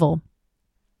some level.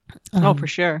 For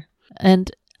sure.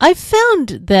 And I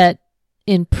found that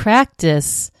in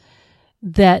practice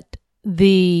that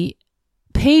the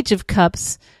Page of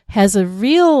Cups has a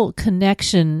real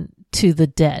connection to the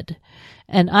dead.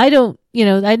 And I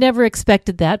never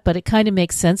expected that, but it kind of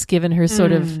makes sense given her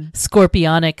sort of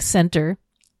scorpionic center,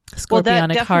 scorpionic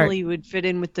that definitely heart. would fit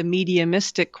in with the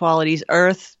mediumistic qualities,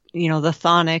 earth, the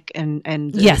chthonic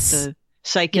and the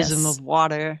psychism of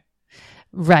water.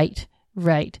 Right.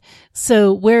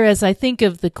 So whereas I think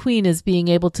of the queen as being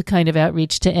able to kind of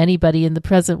outreach to anybody in the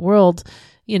present world,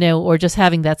 or just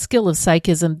having that skill of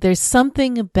psychism, there's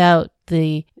something about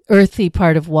the earthy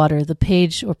part of water, the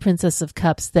Page or Princess of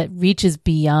Cups, that reaches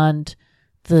beyond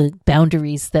the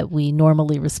boundaries that we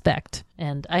normally respect.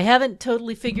 And I haven't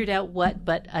totally figured out what,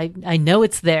 but I know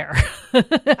it's there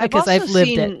because I've lived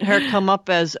seen it. her come up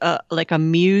as like a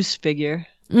muse figure.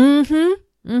 Mm-hmm.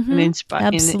 An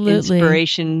Absolutely.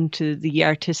 inspiration to the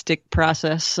artistic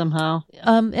process somehow.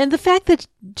 And the fact that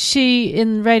she,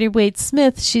 in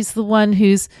Rider-Waite-Smith, she's the one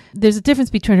there's a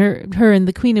difference between her and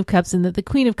the Queen of Cups, in that the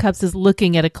Queen of Cups is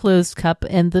looking at a closed cup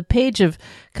and the Page of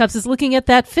Cups is looking at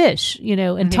that fish,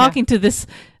 and talking to this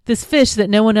fish that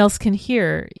no one else can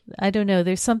hear. I don't know.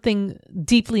 There's something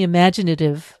deeply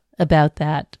imaginative about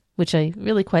that, which I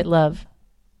really quite love.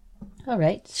 All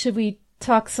right. Should we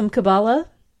talk some Kabbalah?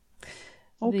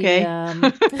 Okay.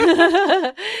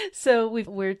 So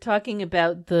we're talking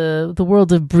about the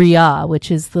world of Bria,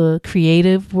 which is the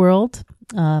creative world.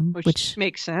 Which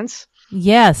makes sense.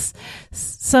 Yes.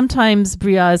 Sometimes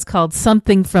Bria is called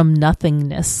something from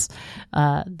nothingness.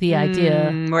 The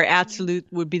idea where absolute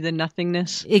would be the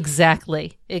nothingness.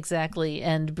 Exactly.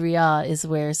 And Bria is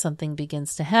where something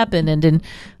begins to happen. And in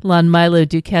Lon Milo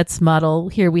Duquette's model,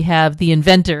 here we have the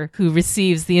inventor who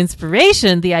receives the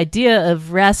inspiration, the idea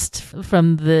of rest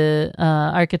from the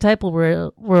archetypal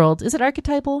world. Is it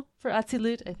archetypal for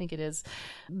Atzilut? I think it is.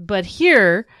 But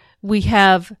here we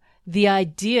have the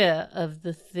idea of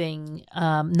the thing,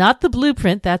 not the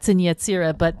blueprint, that's in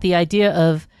Yetzirah, but the idea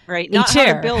of not chair.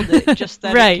 How to build it, just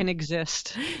that it can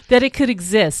exist. That it could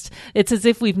exist. It's as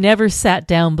if we've never sat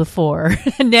down before.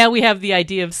 And now we have the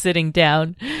idea of sitting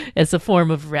down as a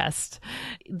form of rest.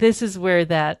 This is where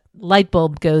that light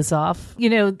bulb goes off.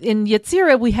 In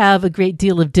Yetzirah, we have a great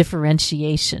deal of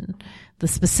differentiation, the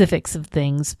specifics of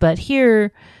things. But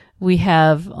here we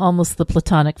have almost the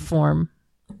Platonic form.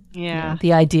 Yeah.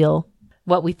 The ideal,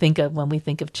 what we think of when we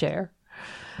think of chair.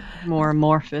 More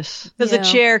amorphous. Because a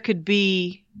chair could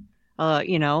be,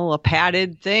 a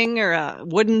padded thing or a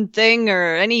wooden thing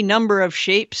or any number of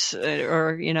shapes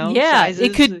or, sizes.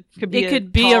 It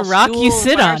could be a rock stool, you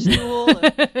sit on.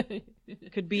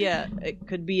 It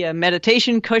could be a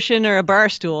meditation cushion or a bar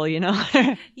stool,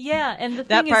 Yeah, and the thing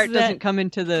that part is doesn't come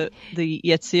into the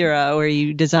Yetzirah where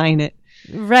you design it.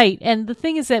 Right, and the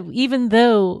thing is that even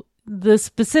though the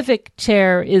specific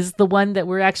chair is the one that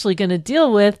we're actually going to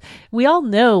deal with, we all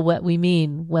know what we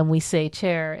mean when we say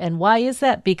chair. And why is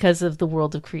that? Because of the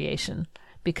world of creation.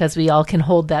 Because we all can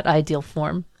hold that ideal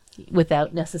form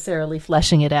without necessarily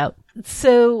fleshing it out.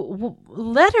 So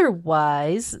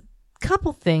letter-wise,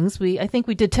 couple things. I think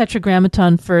we did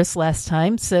Tetragrammaton first last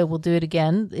time, so we'll do it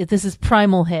again. This is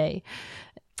Primal Hay.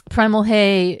 Primal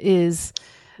Hay is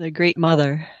the Great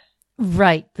Mother.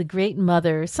 Right, the Great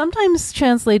Mother, sometimes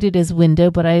translated as window,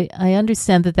 but I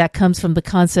understand that comes from the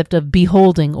concept of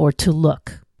beholding or to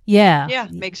look. Yeah. Yeah,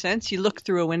 makes sense. You look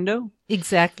through a window.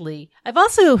 Exactly. I've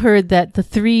also heard that the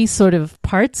three sort of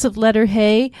parts of letter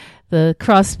Hay, the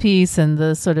crosspiece and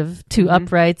the sort of two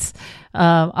uprights,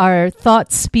 are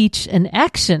thought, speech, and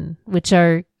action, which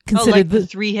are considered the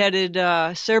three-headed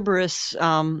Cerberus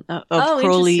of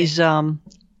Crowley's.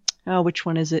 Which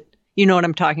one is it? You know what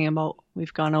I'm talking about.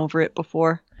 We've gone over it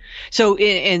before. So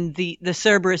in the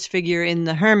Cerberus figure in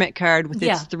the Hermit card with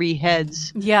its 3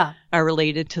 heads are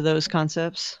related to those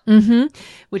concepts. Mm-hmm.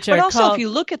 But also, if you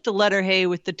look at the letter He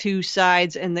with the 2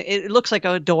 sides, and it looks like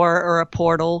a door or a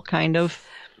portal, kind of.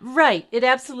 Right. It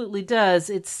absolutely does.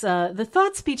 It's the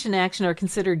thought, speech, and action are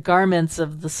considered garments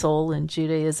of the soul in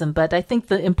Judaism, but I think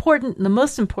the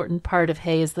most important part of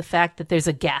He is the fact that there's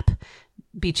a gap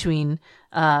between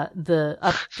the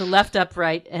left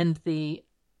upright and the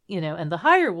and the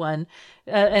higher one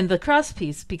and the cross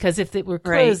piece, because if it were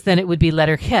closed, then it would be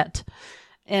letter Het,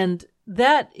 and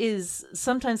that is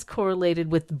sometimes correlated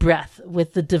with breath,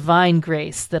 with the divine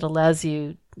grace that allows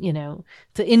you, the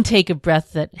intake of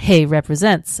breath that He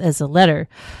represents as a letter.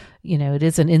 It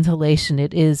is an inhalation,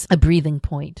 it is a breathing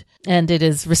point, and it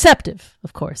is receptive,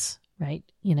 of course, right?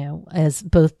 As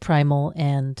both primal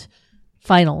and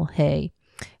final He,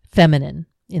 feminine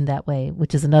in that way,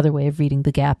 which is another way of reading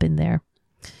the gap in there.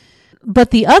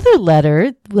 But the other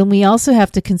letter, when we also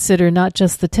have to consider not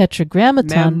just the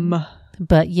tetragrammaton, Mem.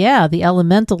 but the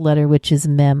elemental letter, which is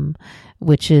Mem,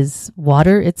 which is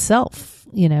water itself.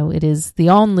 It is the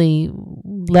only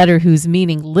letter whose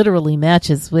meaning literally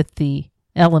matches with the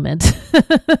element.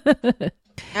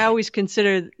 I always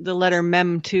consider the letter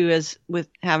Mem too as with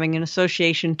having an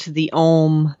association to the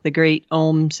Om, the great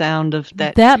Om sound of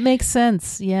that. That makes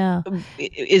sense. Yeah.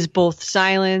 Is both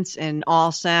silence and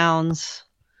all sounds.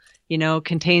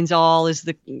 Contains all, it's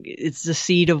the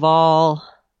seed of all.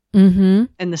 Mm-hmm.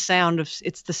 And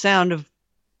it's the sound of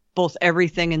both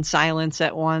everything and silence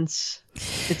at once.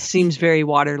 It seems very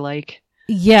water-like.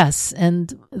 Yes,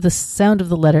 and the sound of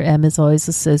the letter M is always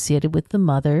associated with the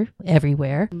mother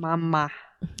everywhere. Mama.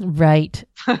 Right.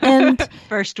 And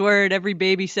first word every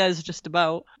baby says just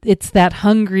about. It's that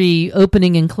hungry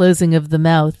opening and closing of the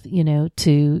mouth,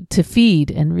 to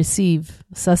feed and receive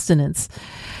sustenance.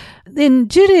 In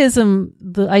Judaism,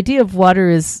 the idea of water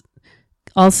is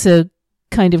also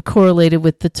kind of correlated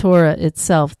with the Torah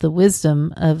itself, the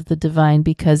wisdom of the divine,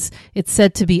 because it's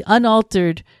said to be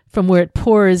unaltered from where it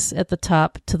pours at the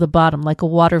top to the bottom, like a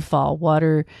waterfall.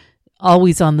 Water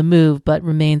always on the move, but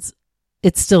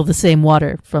it's still the same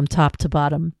water from top to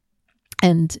bottom.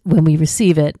 And when we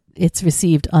receive it, it's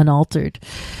received unaltered.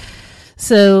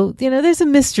 So, there's a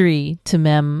mystery to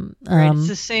Mem. Right. It's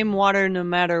the same water no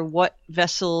matter what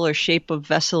vessel or shape of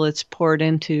vessel it's poured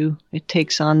into. It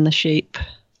takes on the shape.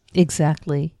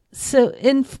 Exactly. So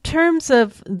in terms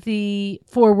of the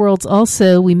 4 worlds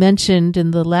also, we mentioned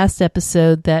in the last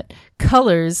episode that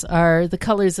colors are the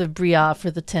colors of Briah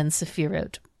for the 10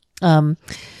 Sephirot.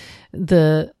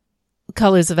 The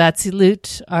colors of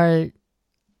Atzilut are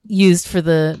used for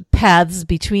the paths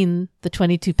between the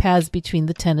 22 paths between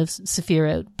the 10 of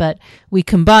Sephirot, but we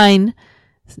combine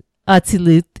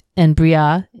Atzilut and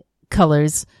Briah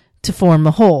colors to form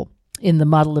a whole in the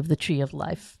model of the tree of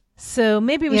life. So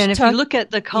maybe we should talk. And if you look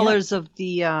at the colors of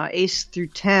the Ace through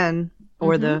 10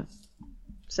 or the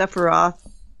Sephiroth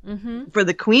for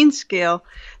the Queen scale,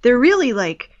 they're really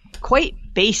like quite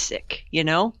basic,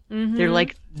 They're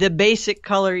like the basic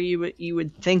color you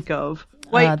would think of.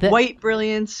 White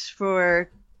brilliance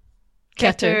for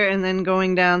Keter, and then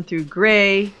going down through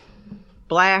gray,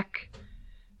 black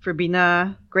for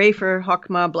Binah, gray for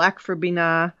Chokmah, black for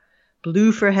Binah,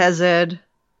 blue for Hesed,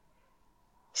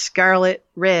 scarlet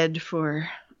red for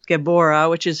Gevorah,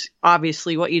 which is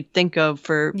obviously what you'd think of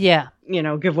for,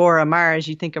 Gevorah Mars,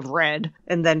 you think of red.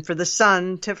 And then for the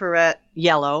sun, Tiferet,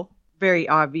 yellow, very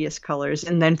obvious colors.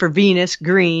 And then for Venus,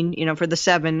 green, for the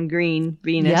 7, green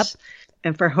Venus. Yep.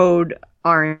 And for Hod,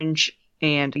 orange,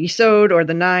 and Yesod, or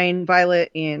the 9,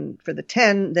 violet. And for the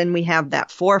 10, then we have that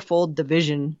 4-fold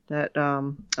division that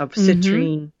of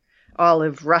citrine,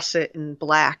 olive, russet, and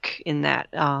black in that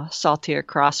saltire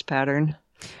cross pattern.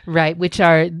 Right, which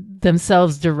are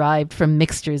themselves derived from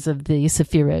mixtures of the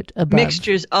Sephirot above.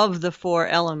 Mixtures of the 4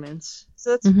 elements.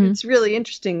 So it's really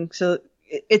interesting. So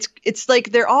it's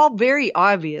like they're all very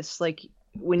obvious. Like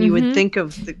when you would think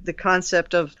of the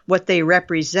concept of what they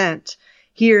represent.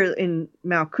 Here in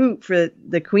Malkut for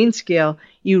the Queen scale,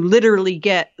 you literally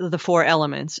get the 4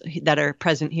 elements that are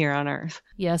present here on Earth.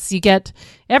 Yes, you get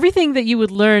everything that you would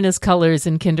learn as colors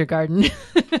in kindergarten.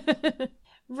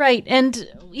 Right, and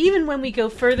even when we go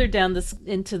further down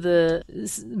into the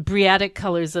Briatic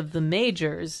colors of the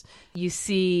majors, you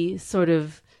see sort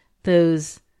of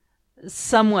those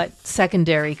somewhat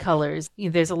secondary colors.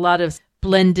 There's a lot of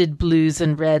blended blues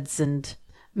and reds and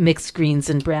mixed greens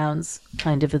and browns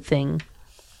kind of a thing.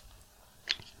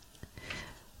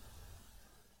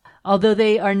 Although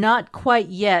they are not quite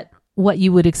yet what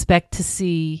you would expect to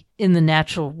see in the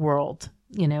natural world.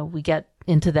 We get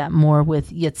into that more with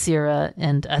Yetzirah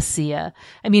and Asiya.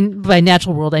 I mean, by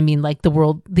natural world, I mean like the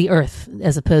world, the earth,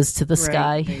 as opposed to the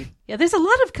sky. Right. Yeah, there's a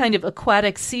lot of kind of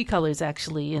aquatic sea colors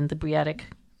actually in the Briatic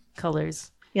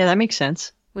colors. Yeah, that makes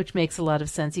sense. Which makes a lot of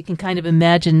sense. You can kind of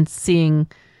imagine seeing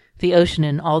the ocean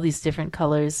in all these different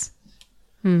colors.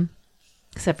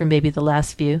 Except for maybe the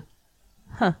last few.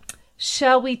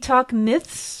 Shall we talk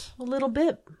myths a little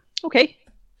bit? Okay.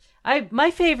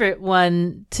 My favorite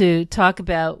one to talk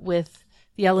about with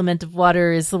the element of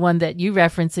water is the one that you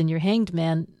reference in your Hanged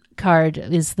Man card,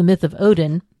 is the myth of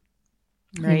Odin.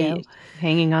 Right. You know?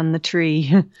 Hanging on the tree.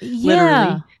 Yeah.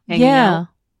 Literally hanging out.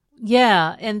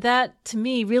 Yeah. And that, to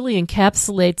me, really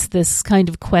encapsulates this kind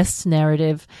of quest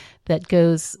narrative that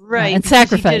goes right, and because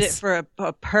sacrifice. He did it for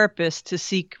a purpose, to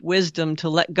seek wisdom, to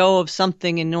let go of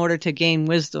something in order to gain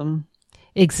wisdom.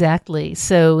 Exactly.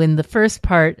 So in the first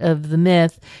part of the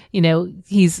myth, you know,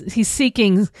 he's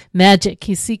seeking magic.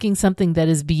 He's seeking something that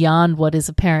is beyond what is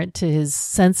apparent to his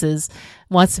senses,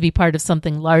 wants to be part of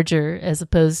something larger, as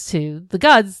opposed to the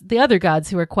gods, the other gods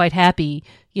who are quite happy,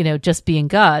 you know, just being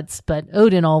gods. But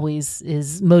Odin always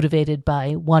is motivated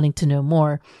by wanting to know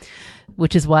more,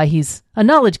 which is why he's a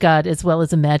knowledge god as well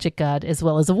as a magic god as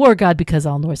well as a war god, because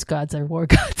all Norse gods are war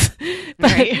gods.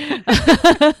 Right.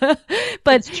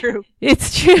 But it's true.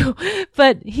 It's true.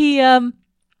 But he,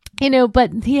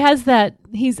 but he has that,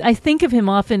 I think of him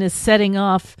often as setting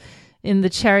off in the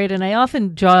chariot, and I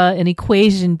often draw an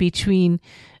equation between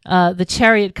the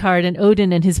chariot card and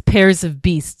Odin and his pairs of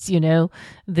beasts, you know,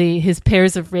 his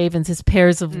pairs of ravens, his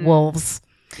pairs of wolves.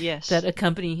 Yes. That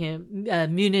accompany him,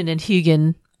 Munin and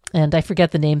Hugin, and I forget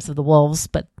the names of the wolves,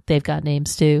 but they've got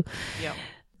names too. Yep.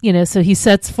 You know, so he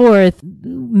sets forth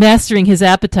mastering his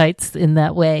appetites in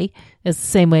that way, as the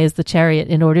same way as the chariot,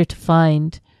 in order to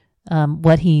find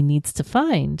what he needs to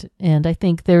find. And I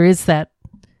think there is that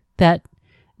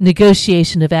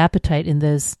negotiation of appetite in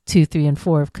those 2, 3, and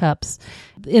 4 of cups.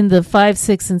 In the 5,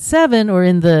 6, and 7, or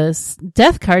in the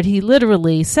death card, he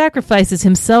literally sacrifices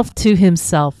himself to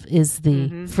himself, is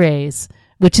the phrase,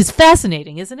 which is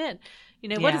fascinating, isn't it? You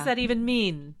know, what does that even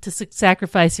mean, to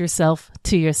sacrifice yourself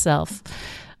to yourself?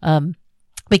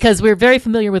 Because we're very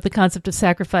familiar with the concept of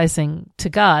sacrificing to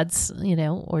gods, you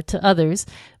know, or to others,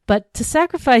 but to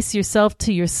sacrifice yourself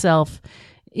to yourself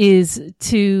is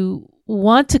to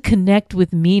want to connect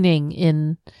with meaning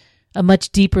in a much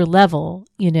deeper level,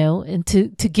 you know, and to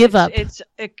give up. It's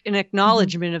an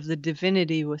acknowledgement of the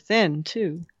divinity within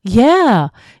too. Yeah.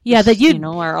 Yeah. That you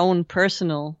know, our own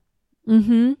personal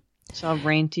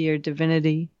sovereignty or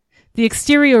divinity. The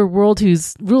exterior world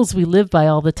whose rules we live by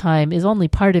all the time is only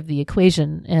part of the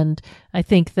equation. And I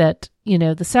think that, you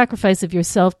know, the sacrifice of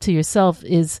yourself to yourself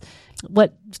is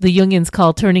what the Jungians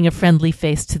call turning a friendly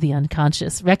face to the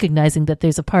unconscious, recognizing that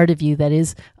there's a part of you that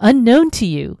is unknown to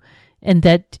you and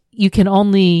that you can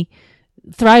only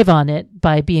thrive on it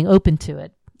by being open to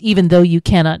it, even though you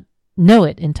cannot know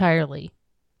it entirely.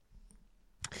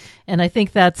 And I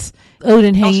think that's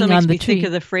Odin hanging also on the makes me tree. Think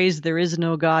of the phrase, there is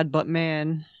no God but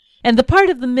man. And the part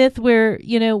of the myth where,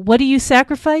 you know, what do you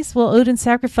sacrifice? Well, Odin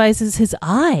sacrifices his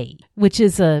eye, which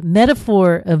is a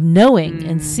metaphor of knowing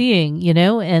and seeing, you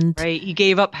know, and right. He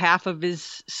gave up half of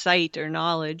his sight or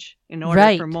knowledge in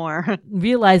order for more.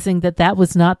 Realizing that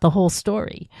was not the whole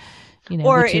story. You know,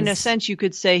 or in a sense, you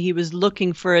could say he was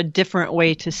looking for a different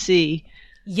way to see.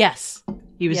 Yes.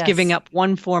 He was giving up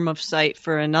one form of sight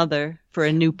for another, for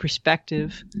a new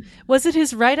perspective. Was it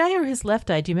his right eye or his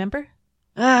left eye? Do you remember?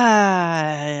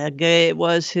 It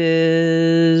was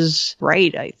his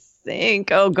right, I think.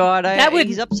 Oh God,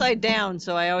 he's upside down,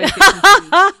 so I always get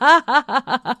confused.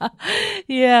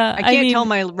 Yeah, I can't tell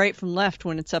my right from left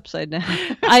when it's upside down.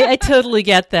 I totally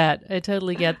get that.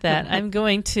 I'm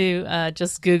going to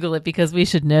just Google it because we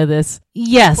should know this.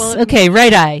 Yes. Well, okay.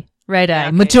 Right eye. Right eye.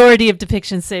 Okay. Majority of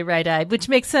depictions say right eye, which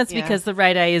makes sense because the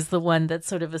right eye is the one that's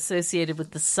sort of associated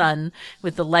with the sun,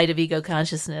 with the light of ego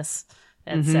consciousness,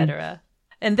 etc.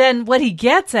 And then what he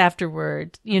gets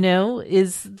afterward, you know,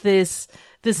 is this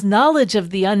knowledge of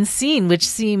the unseen, which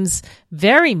seems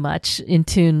very much in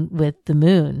tune with the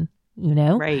moon, you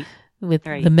know, with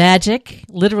the magic,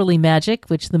 literally magic,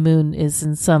 which the moon is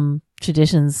in some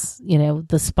traditions, you know,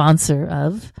 the sponsor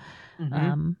of,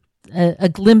 a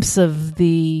glimpse of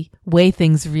the way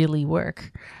things really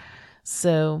work.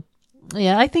 So,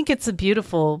 yeah, I think it's a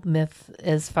beautiful myth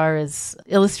as far as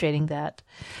illustrating that.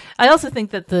 I also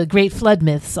think that the Great Flood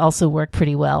myths also work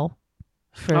pretty well.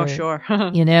 Sure.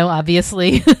 You know,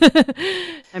 obviously.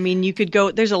 I mean, you could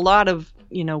go, there's a lot of,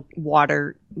 you know,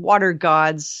 water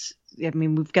gods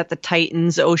we've got the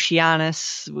Titans,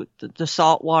 Oceanus, the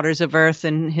salt waters of Earth,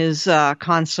 and his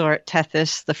consort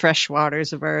Tethys, the fresh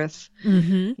waters of Earth.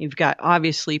 Mm-hmm. You've got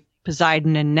obviously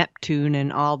Poseidon and Neptune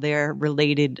and all their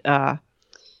related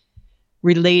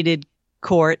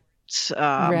courts,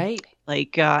 Right.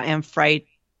 like Amphitrite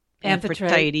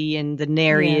and the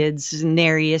Nereids,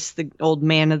 Nereus, the old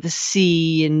man of the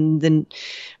sea, and the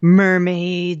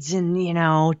mermaids,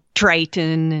 and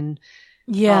Triton, and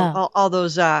all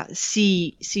those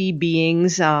sea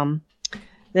beings.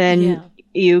 Then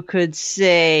you could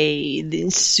say the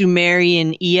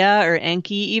Sumerian Ea or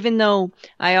Enki, even though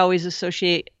I always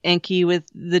associate Enki with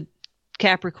the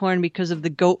Capricorn because of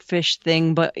the goatfish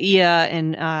thing, but Ea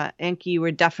and Enki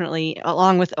were definitely,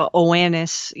 along with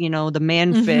Oannes, the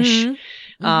manfish,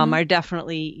 are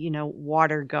definitely,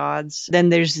 water gods. Then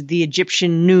there's the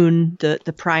Egyptian Nun,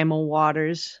 the primal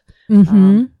waters,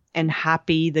 and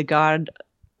Hapi, the god,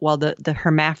 the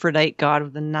hermaphrodite god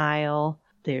of the Nile.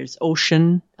 There's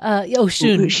Ocean.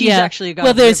 Ocean. She's actually a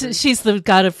god. Well, she's the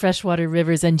god of freshwater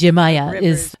rivers, and Jemaya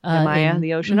is Jemaya,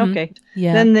 the ocean. Mm-hmm. Okay.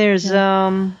 Yeah. Then there's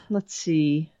let's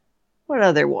see, what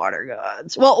other water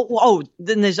gods? Well,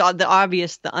 then there's the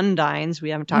obvious, the Undines we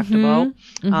haven't talked about.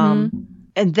 And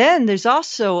then there's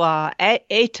also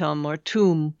Atum or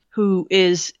Tum, who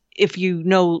is, if you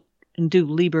know and do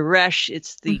Liber Resh,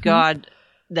 it's the god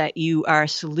that you are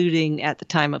saluting at the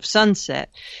time of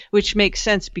sunset, which makes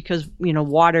sense because,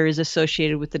 water is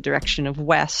associated with the direction of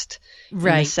west,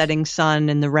 right? And the setting sun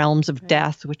and the realms of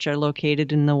death, which are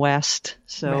located in the west.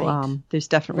 So there's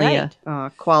definitely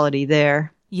a quality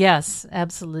there. Yes,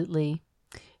 absolutely.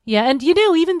 Yeah, and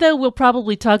even though we'll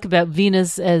probably talk about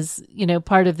Venus as,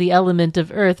 part of the element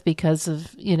of Earth because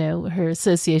of, her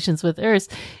associations with Earth,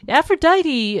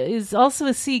 Aphrodite is also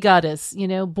a sea goddess,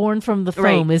 born from the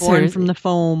foam. Right, from the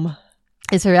foam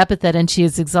is her epithet, and she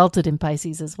is exalted in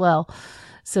Pisces as well.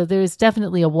 So there's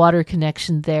definitely a water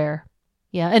connection there.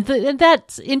 Yeah, and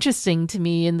that's interesting to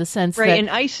me in the sense that... Right,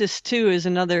 and Isis, too, is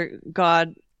another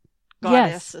goddess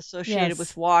associated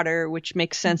with water, which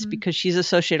makes sense because she's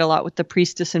associated a lot with the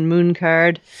priestess and moon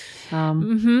card.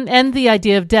 And the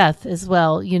idea of death as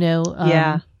well,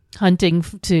 hunting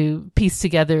to piece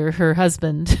together her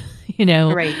husband,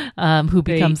 who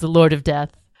becomes the Lord of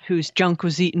Death. Whose junk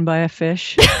was eaten by a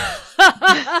fish.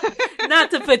 Not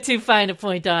to put too fine a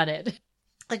point on it.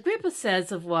 Agrippa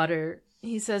says of water...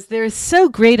 He says, there is so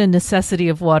great a necessity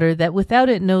of water that without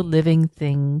it no living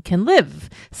thing can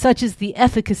live. Such is the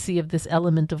efficacy of this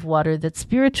element of water that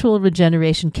spiritual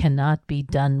regeneration cannot be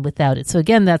done without it. So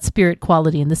again, that spirit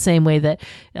quality in the same way that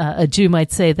a Jew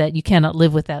might say that you cannot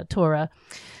live without Torah.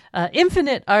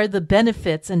 Infinite are the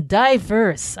benefits and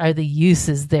diverse are the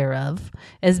uses thereof,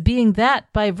 as being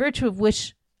that by virtue of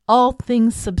which all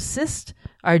things subsist,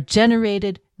 are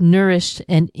generated, nourished,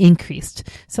 and increased.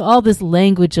 So all this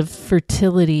language of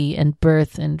fertility and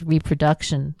birth and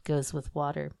reproduction goes with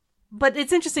water. But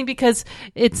it's interesting because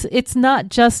it's not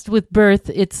just with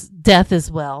birth, it's death as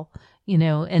well,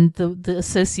 and the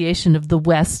association of the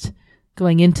West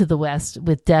going into the West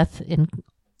with death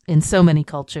in so many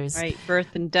cultures. Right,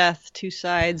 birth and death, two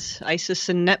sides, Isis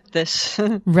and Nephthys.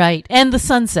 Right, and the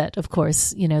sunset, of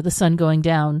course, the sun going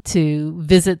down to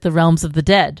visit the realms of the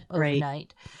dead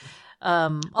overnight.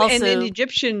 Also, and in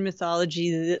Egyptian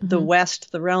mythology, the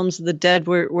West, the realms of the dead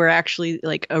were actually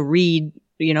like a reed.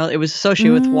 It was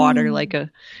associated with water, like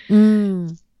a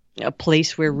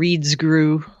place where reeds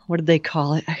grew. What did they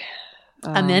call it?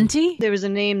 Amenti? There was a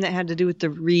name that had to do with the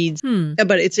reeds,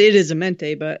 but it is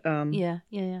Amenti. But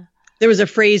yeah. There was a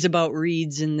phrase about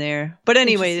reeds in there. But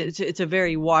anyway, it's a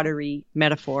very watery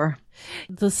metaphor.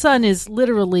 The sun is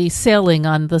literally sailing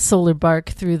on the solar bark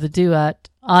through the Duat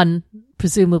on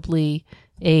presumably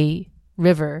a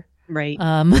river. Right.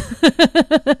 And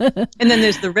then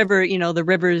there's the river, the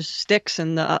river's Styx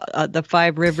and the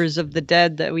 5 rivers of the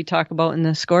dead that we talk about in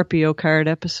the Scorpio card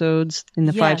episodes in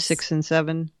the 5, 6, and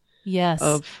 7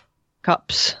 of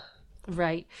cups.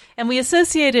 Right. And we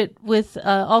associate it with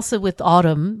also with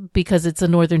autumn because it's a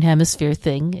northern hemisphere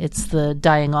thing. It's the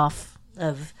dying off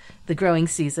of the growing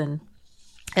season,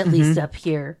 at least up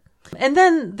here. And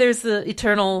then there's the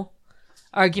eternal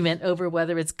argument over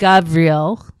whether it's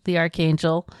Gabriel, the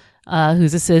archangel,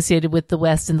 who's associated with the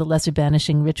West in the lesser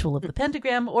banishing ritual of the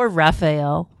pentagram, or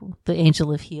Raphael, the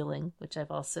angel of healing, which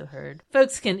I've also heard.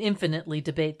 Folks can infinitely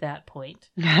debate that point.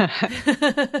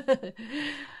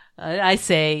 I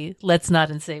say, let's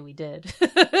not and say we did.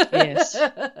 Yes.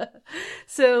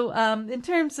 So in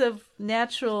terms of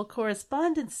natural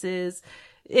correspondences,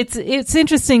 it's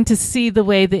interesting to see the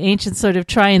way the ancients sort of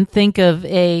try and think of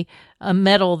a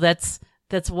metal that's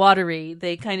watery.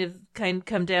 They kind of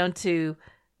come down to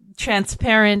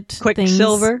transparent things.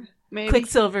 Quicksilver, maybe?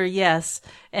 Quicksilver, yes.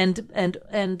 And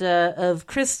of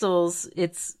crystals,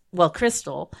 it's,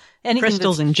 crystal. Anything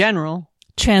Crystals in general.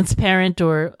 Transparent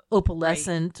or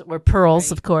opalescent, or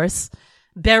pearls, of course.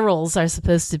 Beryls are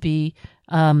supposed to be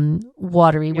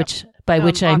watery, which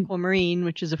aquamarine,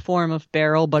 which is a form of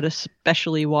beryl, but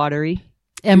especially watery.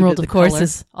 Emerald, of course,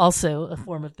 is also a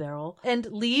form of beryl. And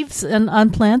leaves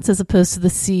on plants, as opposed to the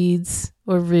seeds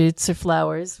or roots or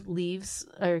flowers, leaves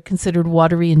are considered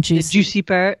watery and juicy. The juicy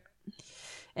part.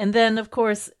 And then, of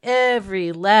course,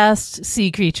 every last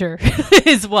sea creature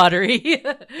is watery.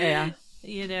 Yeah.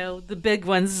 The big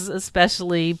ones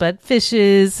especially, but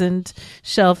fishes and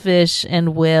shellfish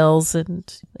and whales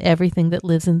and everything that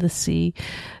lives in the sea.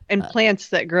 And plants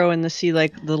that grow in the sea,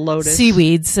 like the lotus.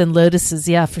 Seaweeds and lotuses,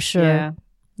 yeah, for sure.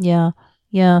 Yeah.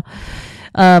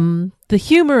 The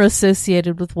humor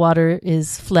associated with water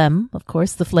is phlegm, of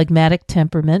course, the phlegmatic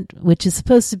temperament, which is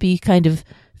supposed to be kind of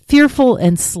fearful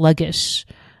and sluggish,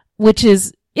 which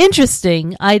is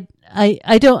interesting. I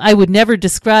would never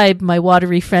describe my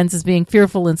watery friends as being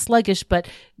fearful and sluggish, but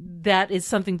that is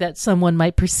something that someone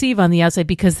might perceive on the outside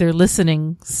because they're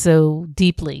listening so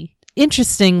deeply.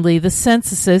 Interestingly, the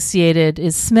sense associated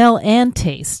is smell and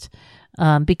taste,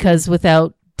 because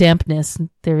without dampness,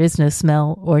 there is no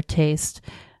smell or taste.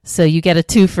 So you get a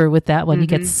twofer with that one. Mm-hmm. You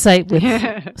get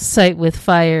sight with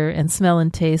fire and smell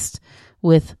and taste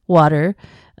with water.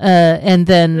 And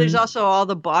then there's also all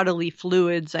the bodily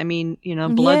fluids. I mean,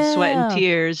 blood, sweat, and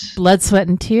tears. Blood, sweat,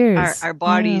 and tears. Our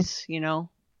bodies,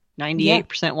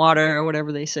 98% water or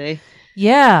whatever they say.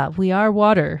 Yeah, we are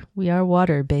water. We are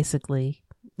water, basically.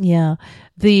 Yeah.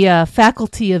 The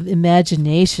faculty of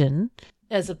imagination,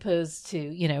 as opposed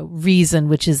to, reason,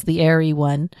 which is the airy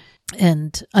one,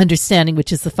 and understanding,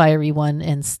 which is the fiery one,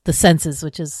 and the senses,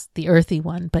 which is the earthy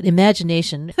one. But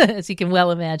imagination, as you can well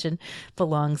imagine,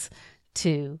 belongs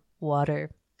to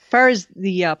water. As far as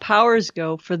the powers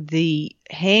go for the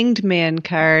Hanged Man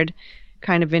card,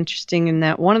 kind of interesting in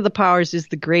that one of the powers is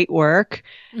the Great Work,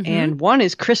 and one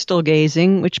is crystal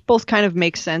gazing, which both kind of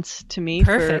make sense to me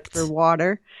for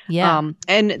water. Yeah.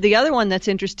 And the other one that's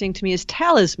interesting to me is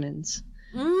talismans.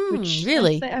 Which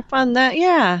really? I found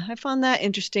that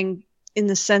interesting in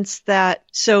the sense that,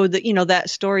 that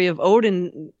story of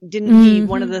Odin, didn't he,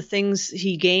 one of the things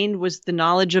he gained was the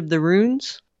knowledge of the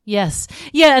runes? Yes.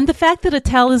 Yeah. And the fact that a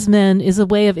talisman is a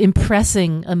way of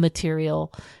impressing a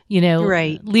material,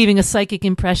 right, leaving a psychic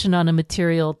impression on a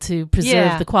material to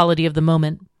preserve the quality of the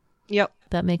moment. Yep.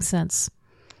 That makes sense.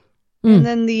 And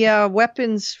then the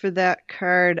weapons for that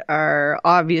card are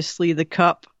obviously the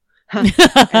cup, and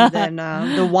then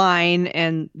the wine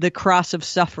and the cross of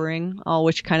suffering, all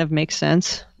which kind of makes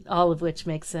sense. All of which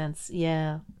makes sense.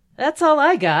 Yeah. That's all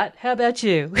I got. How about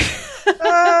you?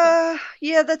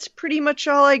 Yeah, that's pretty much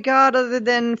all I got, other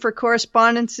than for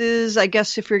correspondences. I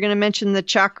guess if you're going to mention the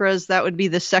chakras, that would be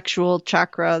the sexual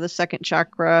chakra, the second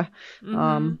chakra,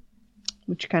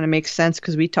 which kind of makes sense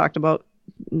because we talked about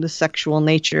the sexual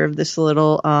nature of this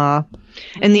little, and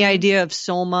the idea of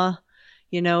soma,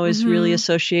 is really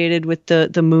associated with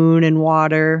the moon and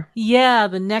water. Yeah,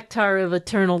 the nectar of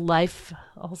eternal life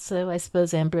also, I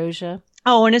suppose, ambrosia.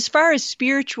 Oh, and as far as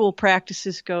spiritual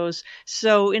practices goes,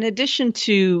 so in addition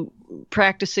to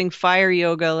practicing fire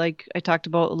yoga, like I talked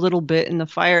about a little bit in the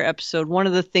fire episode, one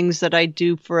of the things that I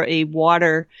do for a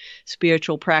water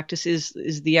spiritual practice is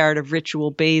the art of ritual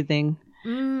bathing,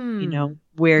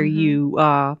 where you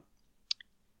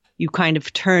kind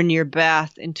of turn your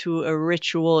bath into a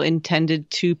ritual intended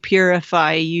to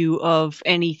purify you of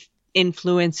any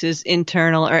influences,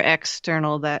 internal or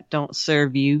external, that don't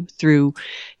serve you, through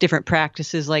different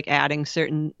practices like adding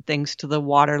certain things to the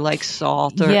water like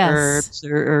salt or herbs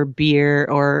or beer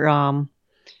or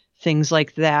things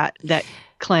like that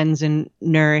cleanse and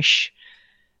nourish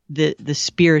the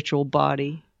spiritual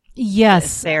body.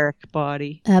 Yes. The etheric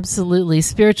body. Absolutely.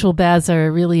 Spiritual baths are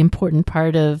a really important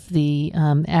part of the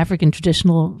African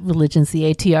traditional religions, the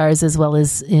ATRs, as well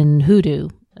as in Hoodoo.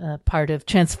 Part of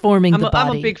transforming the body.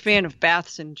 I'm a big fan of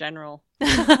baths in general.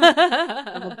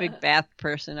 I'm a big bath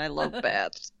person. I love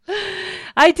baths.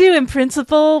 I do in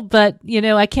principle, but,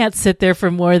 I can't sit there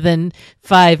for more than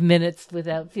 5 minutes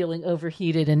without feeling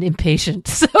overheated and impatient.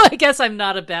 So I guess I'm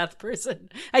not a bath person.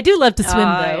 I do love to swim,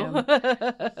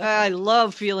 though. I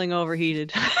love feeling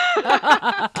overheated.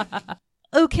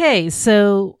 Okay,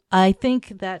 so I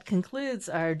think that concludes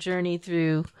our journey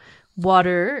through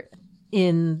water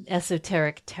in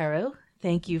Esoteric Tarot.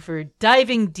 Thank you for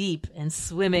diving deep and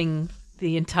swimming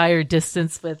the entire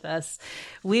distance with us.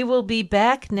 We will be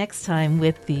back next time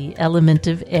with the element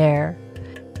of air.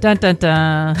 Dun dun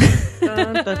dun.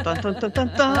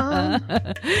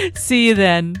 See you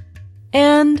then.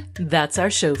 And that's our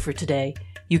show for today.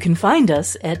 You can find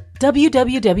us at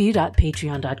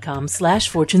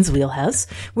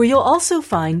www.patreon.com/fortuneswheelhouse, where you'll also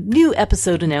find new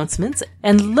episode announcements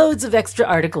and loads of extra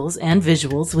articles and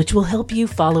visuals which will help you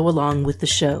follow along with the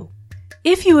show.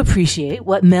 If you appreciate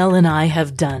what Mel and I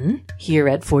have done here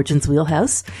at Fortune's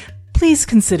Wheelhouse, please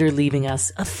consider leaving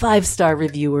us a 5-star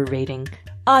review or rating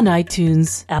on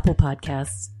iTunes, Apple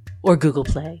Podcasts, or Google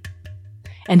Play.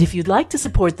 And if you'd like to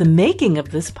support the making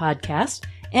of this podcast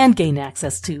and gain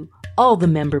access to all the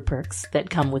member perks that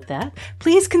come with that,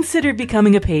 please consider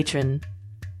becoming a patron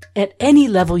at any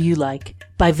level you like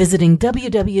by visiting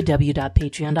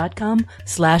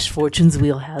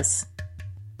www.patreon.com/fortuneswheelhouse.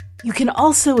 You can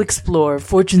also explore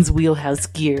Fortune's Wheelhouse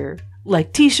gear,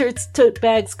 like t-shirts, tote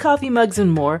bags, coffee mugs,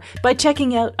 and more, by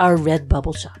checking out our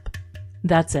Redbubble shop.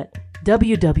 That's at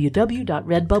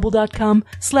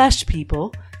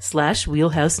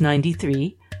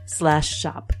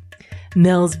www.redbubble.com/people/wheelhouse93/shop.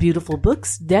 Mel's beautiful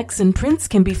books, decks, and prints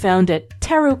can be found at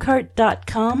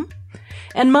tarotcart.com.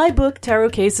 And my book,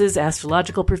 Tarot Cases,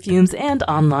 Astrological Perfumes, and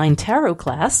Online Tarot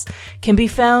Class can be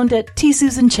found at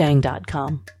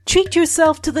tsusanchang.com. Treat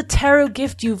yourself to the tarot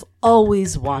gift you've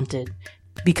always wanted,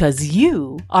 because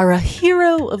you are a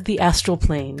hero of the astral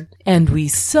plane, and we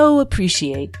so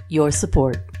appreciate your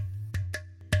support.